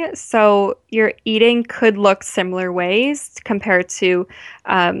eating. So your eating could look similar ways compared to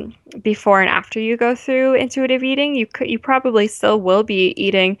before and after you go through intuitive eating. You probably still will be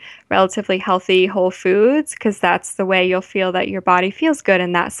eating relatively healthy whole foods because that's the way you'll feel that your body feels good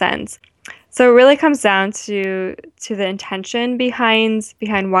in that sense. So it really comes down to the intention behind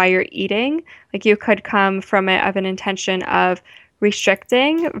why you're eating. Like you could come from it of an intention of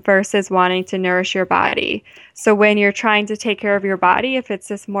restricting versus wanting to nourish your body. So when you're trying to take care of your body, if it's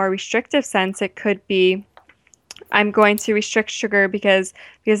this more restrictive sense, it could be, I'm going to restrict sugar because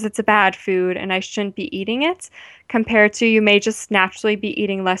it's a bad food and I shouldn't be eating it, compared to you may just naturally be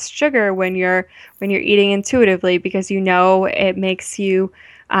eating less sugar when you're eating intuitively because it makes you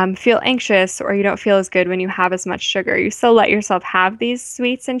feel anxious, or you don't feel as good when you have as much sugar. You still let yourself have these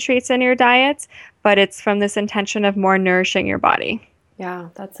sweets and treats in your diet, but it's from this intention of more nourishing your body. Yeah,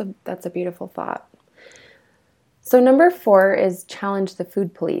 that's a beautiful thought. So number 4 is challenge the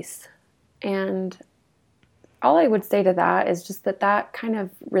food police. And all I would say to that is just that kind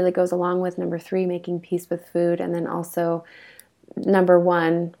of really goes along with number 3, making peace with food, and then also number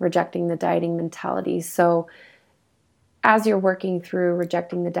 1, rejecting the dieting mentality. So as you're working through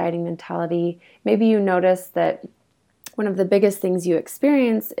rejecting the dieting mentality, maybe you notice that one of the biggest things you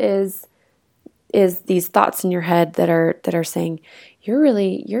experience is these thoughts in your head that are saying,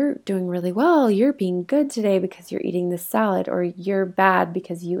 you're doing really well, you're being good today because you're eating this salad, or you're bad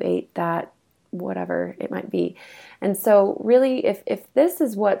because you ate that, whatever it might be. And so really, if this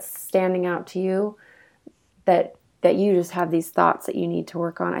is what's standing out to you, that you just have these thoughts that you need to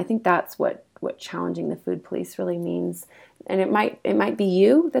work on, I think that's what challenging the food police really means. And it might be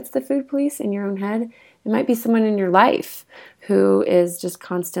you that's the food police in your own head. It might be someone in your life who is just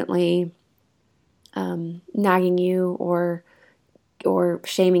constantly nagging you or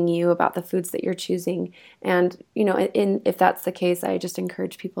shaming you about the foods that you're choosing. And if that's the case, I just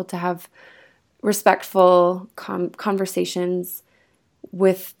encourage people to have respectful conversations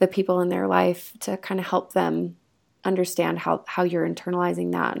with the people in their life to kind of help them understand how you're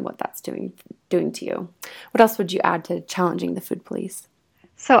internalizing that and what that's doing to you. What else would you add to challenging the food police?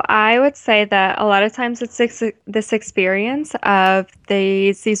 So I would say that a lot of times it's this experience of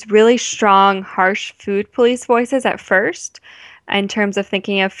these really strong, harsh food police voices at first, in terms of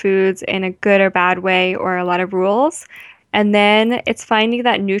thinking of foods in a good or bad way, or a lot of rules. And then it's finding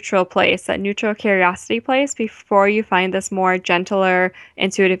that neutral place, that neutral curiosity place, before you find this more gentler,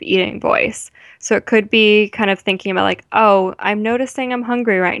 intuitive eating voice. So it could be kind of thinking about like, oh, I'm noticing I'm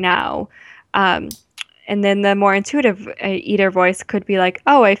hungry right now. And then the more intuitive eater voice could be like,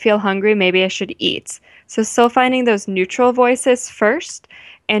 oh, I feel hungry, maybe I should eat. So still finding those neutral voices first,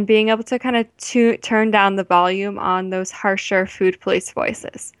 and being able to kind of turn down the volume on those harsher food police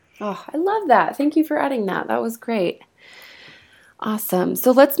voices. Oh, I love that. Thank you for adding that. That was great. Awesome.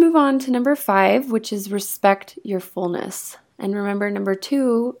 So let's move on to number 5, which is respect your fullness. And remember, number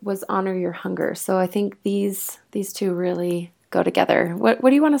 2 was honor your hunger. So I think these two really go together. What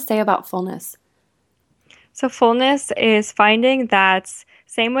do you want to say about fullness? So fullness is finding that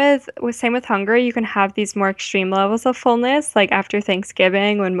same with hunger, you can have these more extreme levels of fullness, like after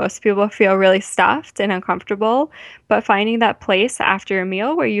Thanksgiving when most people feel really stuffed and uncomfortable, but finding that place after a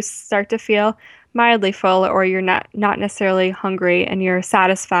meal where you start to feel mildly full or you're not necessarily hungry and you're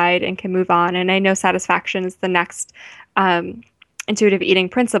satisfied and can move on. And I know satisfaction is the next intuitive eating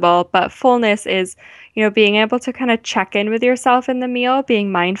principle, but fullness is, being able to kind of check in with yourself in the meal,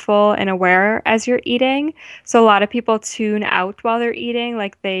 being mindful and aware as you're eating. So a lot of people tune out while they're eating,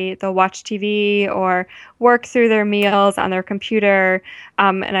 like they'll watch TV or work through their meals on their computer.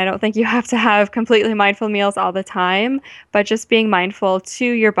 And I don't think you have to have completely mindful meals all the time, but just being mindful to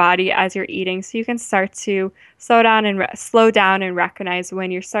your body as you're eating, so you can start to slow down and recognize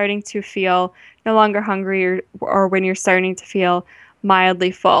when you're starting to feel no longer hungry or when you're starting to feel mildly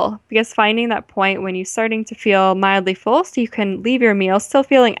full, because finding that point when you're starting to feel mildly full, so you can leave your meal still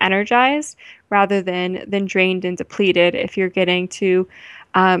feeling energized rather than drained and depleted if you're getting to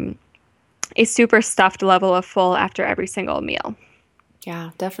a super stuffed level of full after every single meal.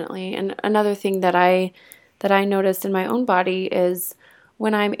 Yeah, definitely. And another thing that I noticed in my own body is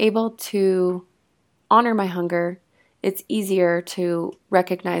when I'm able to honor my hunger, it's easier to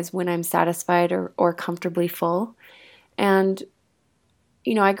recognize when I'm satisfied or comfortably full. And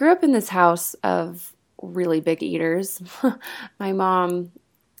I grew up in this house of really big eaters. My mom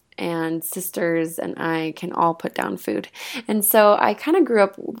and sisters and I can all put down food. And so I kind of grew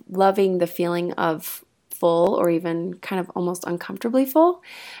up loving the feeling of full or even kind of almost uncomfortably full.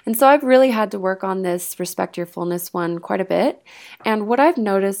 And so I've really had to work on this respect your fullness one quite a bit. And what I've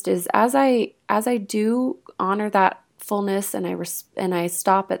noticed is as I do honor that fullness and I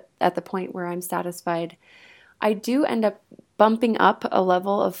stop at the point where I'm satisfied, I do end up bumping up a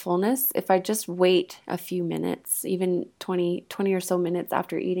level of fullness. If I just wait a few minutes, even 20 or so minutes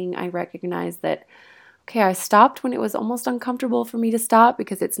after eating, I recognize that, okay, I stopped when it was almost uncomfortable for me to stop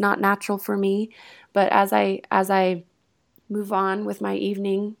because it's not natural for me. But as I move on with my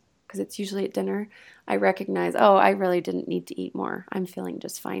evening, because it's usually at dinner, I recognize, oh, I really didn't need to eat more. I'm feeling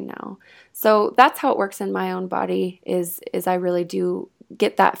just fine now. So that's how it works in my own body is I really do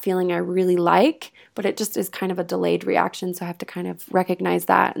get that feeling I really like, but it just is kind of a delayed reaction. So I have to kind of recognize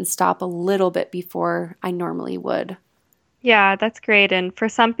that and stop a little bit before I normally would. Yeah, that's great. And for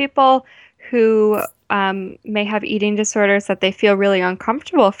some people who may have eating disorders that they feel really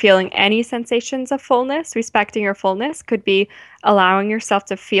uncomfortable feeling any sensations of fullness, respecting your fullness could be allowing yourself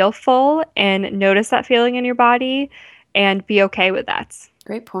to feel full and notice that feeling in your body and be okay with that.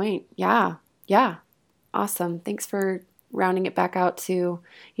 Great point. Yeah. Yeah. Awesome. Thanks for rounding it back out to,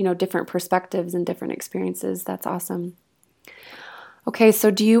 different perspectives and different experiences. That's awesome. Okay,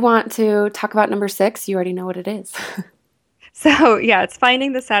 so do you want to talk about number 6? You already know what it is. So yeah, it's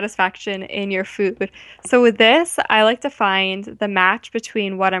finding the satisfaction in your food. So with this, I like to find the match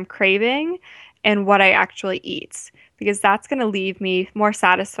between what I'm craving and what I actually eat, because that's going to leave me more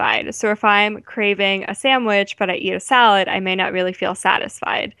satisfied. So if I'm craving a sandwich, but I eat a salad, I may not really feel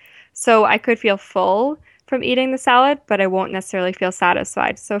satisfied. So I could feel full from eating the salad, but I won't necessarily feel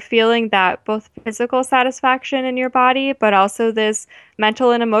satisfied. So feeling that both physical satisfaction in your body, but also this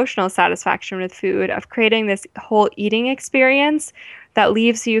mental and emotional satisfaction with food of creating this whole eating experience that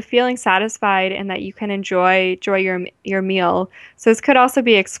leaves you feeling satisfied and that you can enjoy your meal. So this could also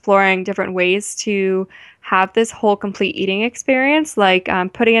be exploring different ways to have this whole complete eating experience, like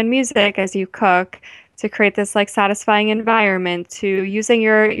putting in music as you cook, to create this like satisfying environment, to using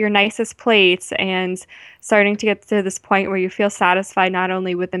your nicest plates and starting to get to this point where you feel satisfied not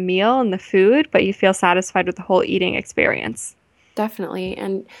only with the meal and the food, but you feel satisfied with the whole eating experience. Definitely.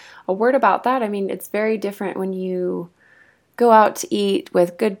 And a word about that, I mean, it's very different when you go out to eat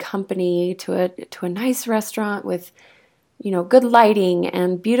with good company to a nice restaurant with, good lighting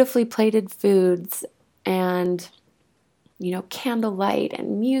and beautifully plated foods and candlelight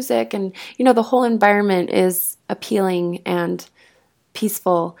and music and, the whole environment is appealing and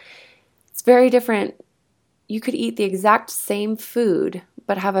peaceful. It's very different. You could eat the exact same food,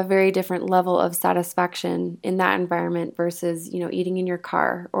 but have a very different level of satisfaction in that environment versus, eating in your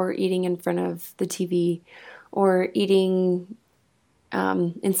car or eating in front of the TV or eating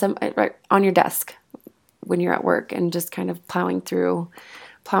right on your desk when you're at work and just kind of plowing through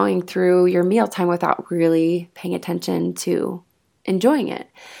your mealtime without really paying attention to enjoying it.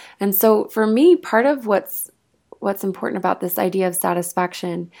 And so for me, part of what's what's important about this idea of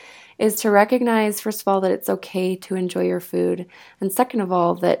satisfaction is to recognize, first of all, that it's okay to enjoy your food. And second of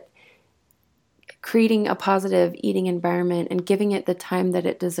all, that creating a positive eating environment and giving it the time that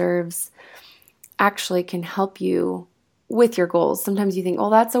it deserves actually can help you with your goals. Sometimes you think, oh,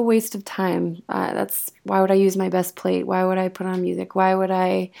 that's a waste of time. Why would I use my best plate? Why would I put on music? Why would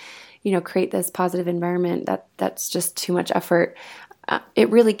I, create this positive environment? That's just too much effort. It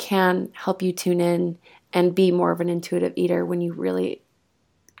really can help you tune in and be more of an intuitive eater when you really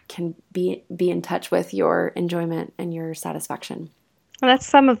can be in touch with your enjoyment and your satisfaction. Well, that's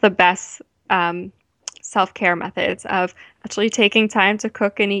some of the best self-care methods of actually taking time to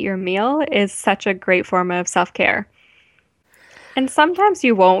cook and eat your meal is such a great form of self-care. And sometimes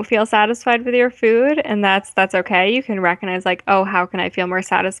you won't feel satisfied with your food, and that's okay. You can recognize like, oh, how can I feel more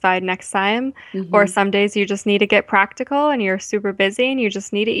satisfied next time? Mm-hmm. Or some days you just need to get practical and you're super busy and you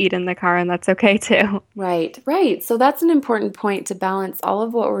just need to eat in the car, and that's okay too. Right. So that's an important point, to balance all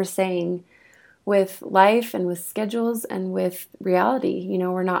of what we're saying with life and with schedules and with reality.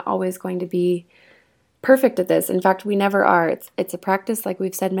 We're not always going to be perfect at this. In fact, we never are. It's a practice, like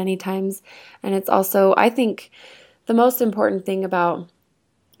we've said many times. And it's also, I think, the most important thing about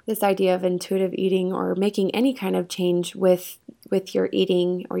this idea of intuitive eating or making any kind of change with your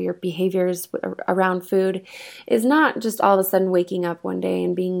eating or your behaviors around food is not just all of a sudden waking up one day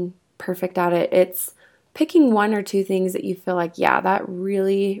and being perfect at it. It's picking one or two things that you feel like, yeah, that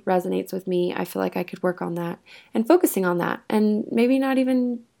really resonates with me. I feel like I could work on that, and focusing on that, and maybe not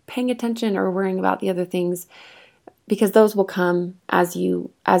even paying attention or worrying about the other things, because those will come as you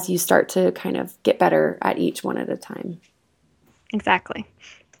start to kind of get better at each one at a time. Exactly.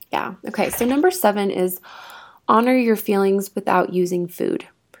 Yeah. Okay. So number 7 is honor your feelings without using food.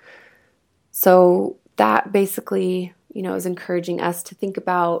 So that basically, is encouraging us to think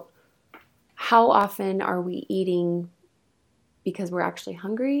about how often are we eating because we're actually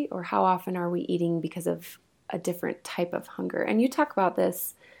hungry, or how often are we eating because of a different type of hunger. And you talk about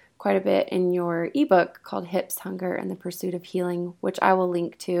this quite a bit in your ebook called Hips, Hunger, and the Pursuit of Healing, which I will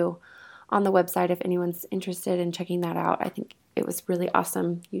link to on the website if anyone's interested in checking that out. I think it was really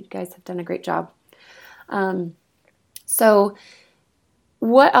awesome. You guys have done a great job. So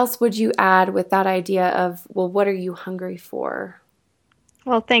what else would you add with that idea of, well, what are you hungry for?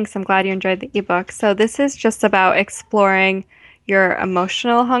 Well, thanks. I'm glad you enjoyed the ebook. So this is just about exploring your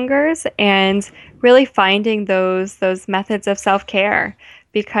emotional hungers and really finding those methods of self-care,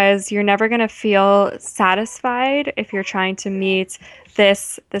 because you're never going to feel satisfied if you're trying to meet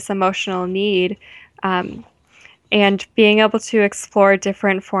this emotional need. And being able to explore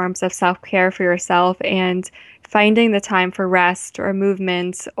different forms of self-care for yourself and finding the time for rest or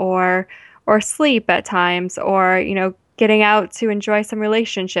movement or sleep at times, or getting out to enjoy some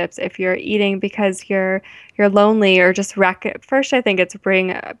relationships if you're eating because you're lonely, or just first I think it's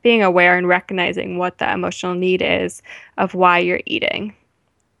being aware and recognizing what the emotional need is of why you're eating.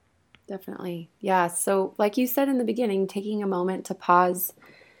 Definitely. Yeah. So like you said in the beginning, taking a moment to pause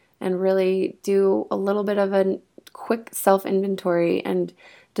and really do a little bit of a quick self-inventory and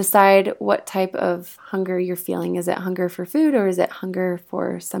decide what type of hunger you're feeling. Is it hunger for food, or is it hunger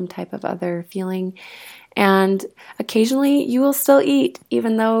for some type of other feeling? And occasionally you will still eat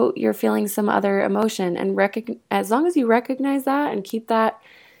even though you're feeling some other emotion. And as long as you recognize that and keep that,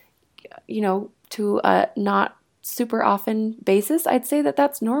 to a not super often basis, I'd say that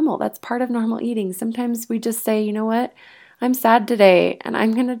that's normal. That's part of normal eating. Sometimes we just say, you know what, I'm sad today and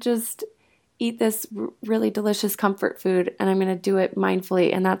I'm going to just eat this really delicious comfort food, and I'm going to do it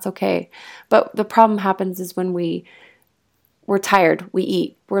mindfully, and that's okay. But the problem happens is when we're tired, we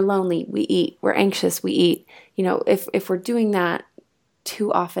eat. We're lonely, we eat. We're anxious, we eat. If we're doing that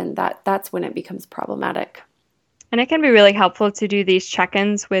too often, that's when it becomes problematic. And it can be really helpful to do these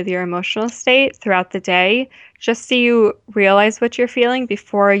check-ins with your emotional state throughout the day, just so you realize what you're feeling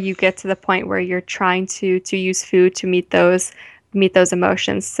before you get to the point where you're trying to use food to meet those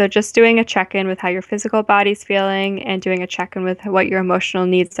emotions. So just doing a check-in with how your physical body's feeling and doing a check-in with what your emotional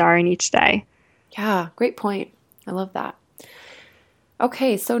needs are in each day. Yeah, great point. I love that.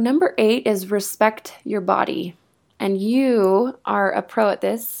 Okay, so number 8 is respect your body. And you are a pro at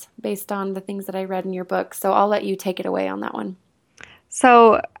this based on the things that I read in your book. So I'll let you take it away on that one.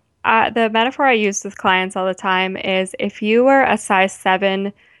 So the metaphor I use with clients all the time is, if you were a size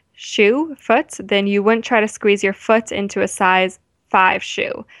 7 foot, then you wouldn't try to squeeze your foot into a size 5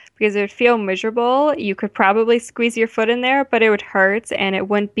 shoe, because it would feel miserable. You could probably squeeze your foot in there, but it would hurt and it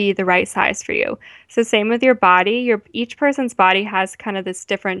wouldn't be the right size for you. So same with your body. Each person's body has kind of this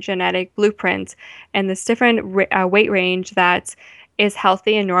different genetic blueprint and this different weight range that is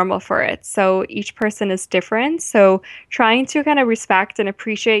healthy and normal for it. So each person is different. So trying to kind of respect and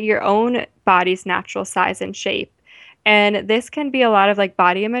appreciate your own body's natural size and shape. And this can be a lot of like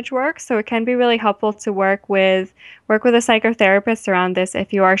body image work. So it can be really helpful to work with a psychotherapist around this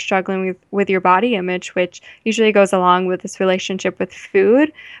if you are struggling with your body image, which usually goes along with this relationship with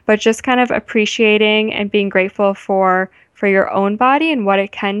food, but just kind of appreciating and being grateful for your own body and what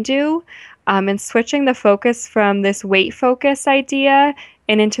it can do. And switching the focus from this weight focused idea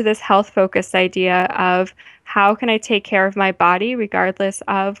and into this health focused idea of how can I take care of my body regardless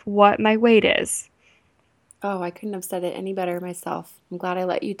of what my weight is. Oh, I couldn't have said it any better myself. I'm glad I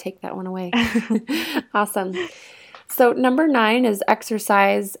let you take that one away. Awesome. So number 9 is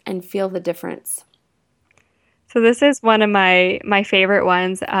exercise and feel the difference. So this is one of my favorite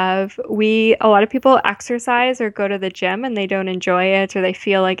ones of a lot of people exercise or go to the gym and they don't enjoy it or they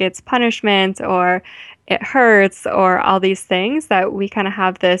feel like it's punishment or it hurts or all these things that we kind of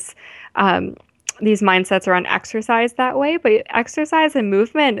have these mindsets around exercise that way. But exercise and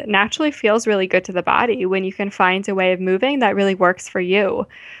movement naturally feels really good to the body when you can find a way of moving that really works for you.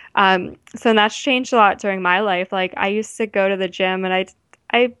 So that's changed a lot during my life. Like I used to go to the gym and I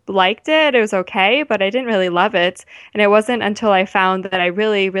liked it. It was okay, but I didn't really love it. And it wasn't until I found that I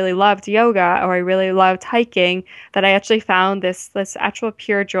really, really loved yoga or I really loved hiking that I actually found this actual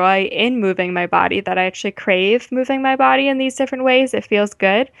pure joy in moving my body, that I actually crave moving my body in these different ways. It feels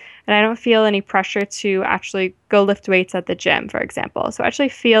good. And I don't feel any pressure to actually go lift weights at the gym, for example. So actually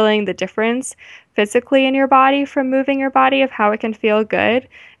feeling the difference physically in your body from moving your body, of how it can feel good,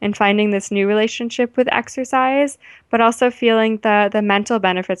 and finding this new relationship with exercise, but also feeling the mental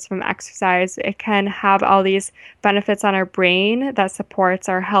benefits from exercise. It can have all these benefits on our brain that supports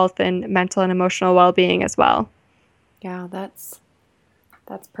our health and mental and emotional well-being as well. Yeah, that's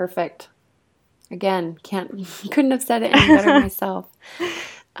perfect. Again, couldn't have said it any better myself.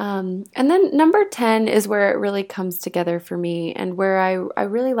 And then number 10 is where it really comes together for me, and where I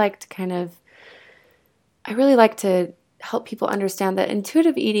really like to help people understand that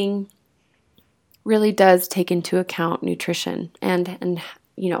intuitive eating really does take into account nutrition and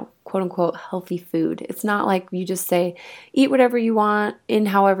quote unquote healthy food. It's not like you just say eat whatever you want in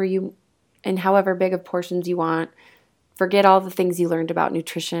however big of portions you want. Forget all the things you learned about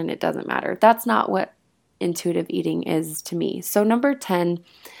nutrition. It doesn't matter. That's not what intuitive eating is to me. So number 10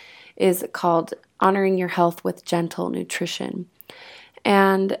 is called honoring your health with gentle nutrition.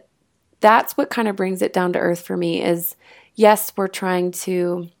 And that's what kind of brings it down to earth for me is, yes, we're trying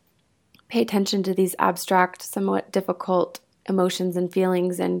to pay attention to these abstract, somewhat difficult emotions and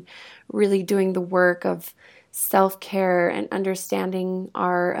feelings and really doing the work of self-care and understanding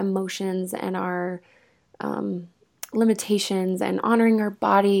our emotions and our limitations and honoring our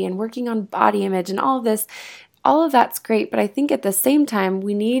body and working on body image and all of this. All of that's great, but I think at the same time,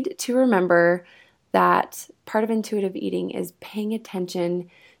 we need to remember that part of intuitive eating is paying attention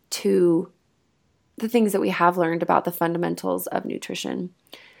to the things that we have learned about the fundamentals of nutrition.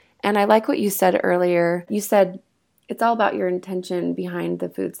 And I like what you said earlier. You said it's all about your intention behind the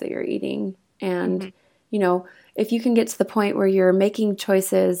foods that you're eating. And, if you can get to the point where you're making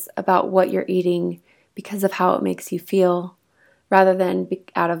choices about what you're eating because of how it makes you feel, rather than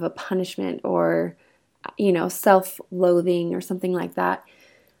out of a punishment or, self-loathing or something like that,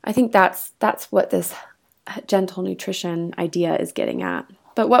 I think that's what this gentle nutrition idea is getting at.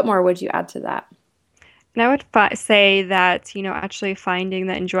 But what more would you add to that? And I would say that, actually finding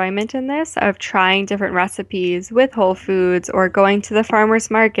the enjoyment in this of trying different recipes with Whole Foods or going to the farmer's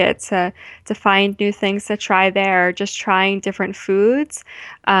market to find new things to try there, just trying different foods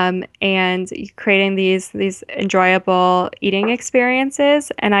and creating these enjoyable eating experiences.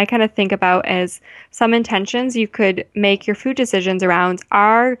 And I kind of think about as some intentions you could make your food decisions around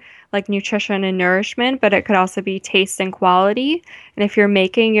are like nutrition and nourishment, but it could also be taste and quality. And if you're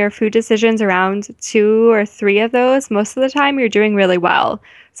making your food decisions around 2 or 3 of those, most of the time you're doing really well.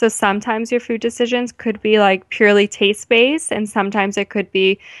 So sometimes your food decisions could be like purely taste-based, and sometimes it could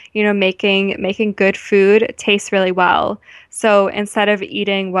be, making good food taste really well. So instead of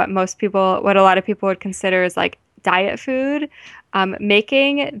eating what a lot of people would consider as like diet food,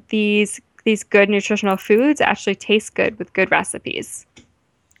 making these good nutritional foods actually taste good with good recipes.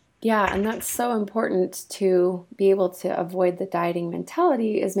 Yeah, and that's so important to be able to avoid the dieting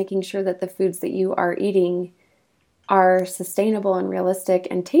mentality, is making sure that the foods that you are eating are sustainable and realistic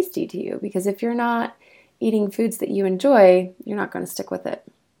and tasty to you. Because if you're not eating foods that you enjoy, you're not going to stick with it.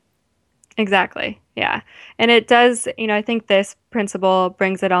 Exactly. Yeah. And it does, I think this principle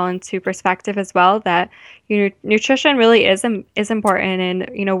brings it all into perspective as well, that nutrition really is important,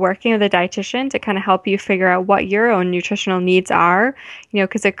 and working with a dietitian to kind of help you figure out what your own nutritional needs are,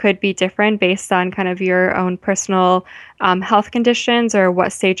 because it could be different based on kind of your own personal health conditions or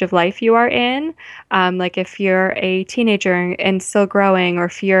what stage of life you are in. Like if you're a teenager and still growing, or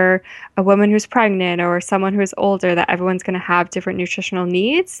if you're a woman who's pregnant or someone who's older, that everyone's going to have different nutritional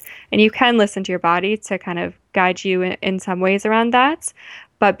needs, and you can listen to your body to kind of guide you in some ways around that.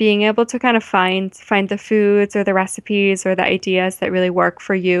 But being able to kind of find the foods or the recipes or the ideas that really work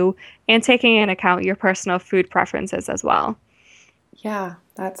for you, and taking into account your personal food preferences as well. Yeah,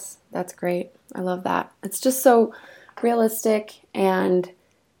 that's great. I love that. It's just so realistic and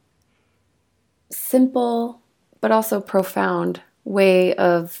simple, but also profound way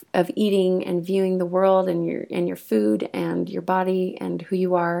of eating and viewing the world and your food and your body and who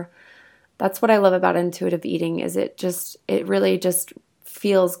you are. That's what I love about intuitive eating, is it really just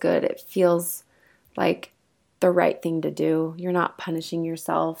feels good. It feels like the right thing to do. You're not punishing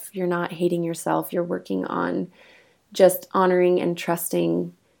yourself. You're not hating yourself. You're working on just honoring and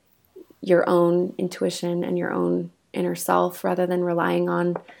trusting your own intuition and your own inner self, rather than relying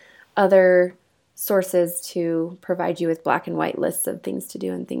on other sources to provide you with black and white lists of things to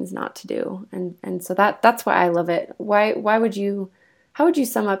do and things not to do. And so that's why I love it. How would you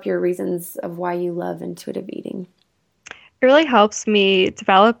sum up your reasons of why you love intuitive eating? It really helps me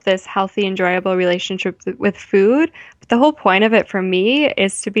develop this healthy, enjoyable relationship with food. But the whole point of it for me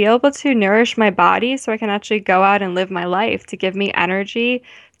is to be able to nourish my body so I can actually go out and live my life, to give me energy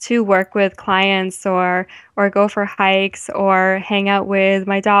to work with clients, or go for hikes, or hang out with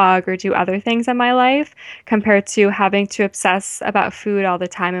my dog, or do other things in my life, compared to having to obsess about food all the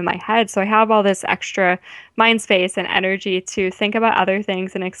time in my head. So I have all this extra mind space and energy to think about other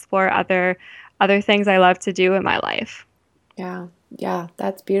things and explore other things I love to do in my life. Yeah,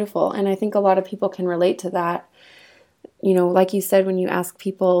 that's beautiful. And I think a lot of people can relate to that. Like you said, when you ask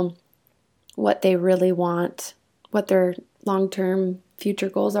people what they really want, what their long-term future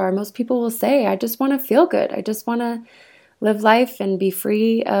goals are, most people will say, I just want to feel good. I just want to live life and be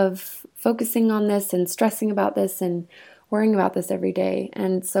free of focusing on this and stressing about this and worrying about this every day.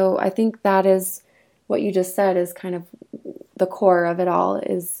 And so I think that is what you just said is kind of the core of it all,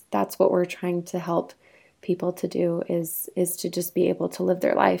 is that's what we're trying to help people to do, is to just be able to live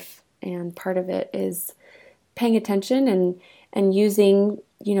their life. And part of it is paying attention and using,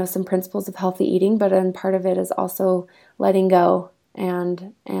 some principles of healthy eating, but then part of it is also letting go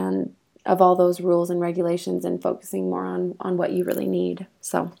and of all those rules and regulations, and focusing more on what you really need.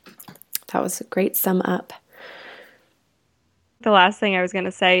 So that was a great sum up. The last thing I was going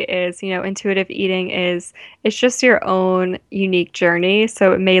to say is, intuitive eating it's just your own unique journey.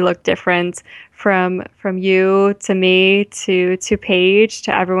 So it may look different from you to me to Paige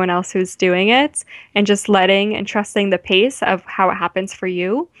to everyone else who's doing it, and just letting and trusting the pace of how it happens for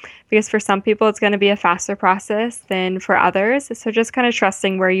you. Because for some people, it's going to be a faster process than for others. So just kind of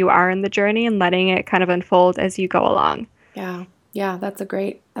trusting where you are in the journey and letting it kind of unfold as you go along. Yeah, that's a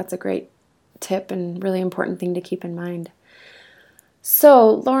great tip and really important thing to keep in mind.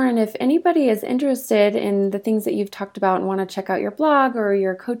 So, Lauren, if anybody is interested in the things that you've talked about and want to check out your blog or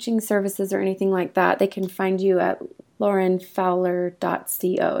your coaching services or anything like that, they can find you at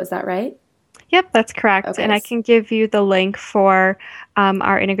laurenfowler.co. Is that right? Yep, that's correct. Okay. And I can give you the link for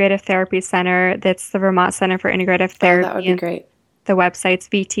our Integrative Therapy Center. That's the Vermont Center for Integrative Therapy. That would be great. The website's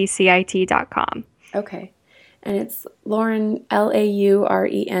vtcit.com. Okay. And it's Lauren,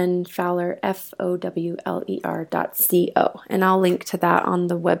 Lauren Fowler, FOWLER.co. And I'll link to that on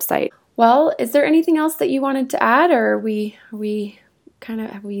the website. Well, is there anything else that you wanted to add, or we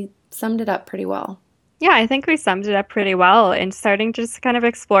summed it up pretty well? Yeah, I think we summed it up pretty well, and starting to just kind of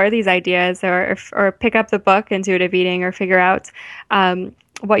explore these ideas, or pick up the book Intuitive Eating, or figure out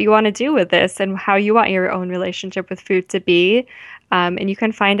what you want to do with this and how you want your own relationship with food to be. And you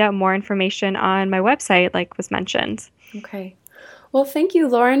can find out more information on my website, like was mentioned. Okay. Well, thank you,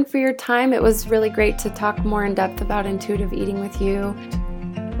 Lauren, for your time. It was really great to talk more in depth about intuitive eating with you.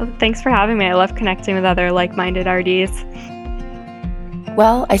 Well, thanks for having me. I love connecting with other like-minded RDs.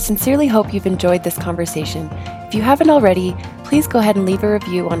 Well, I sincerely hope you've enjoyed this conversation. If you haven't already, please go ahead and leave a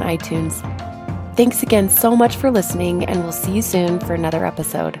review on iTunes. Thanks again so much for listening, and we'll see you soon for another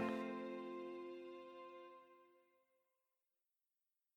episode.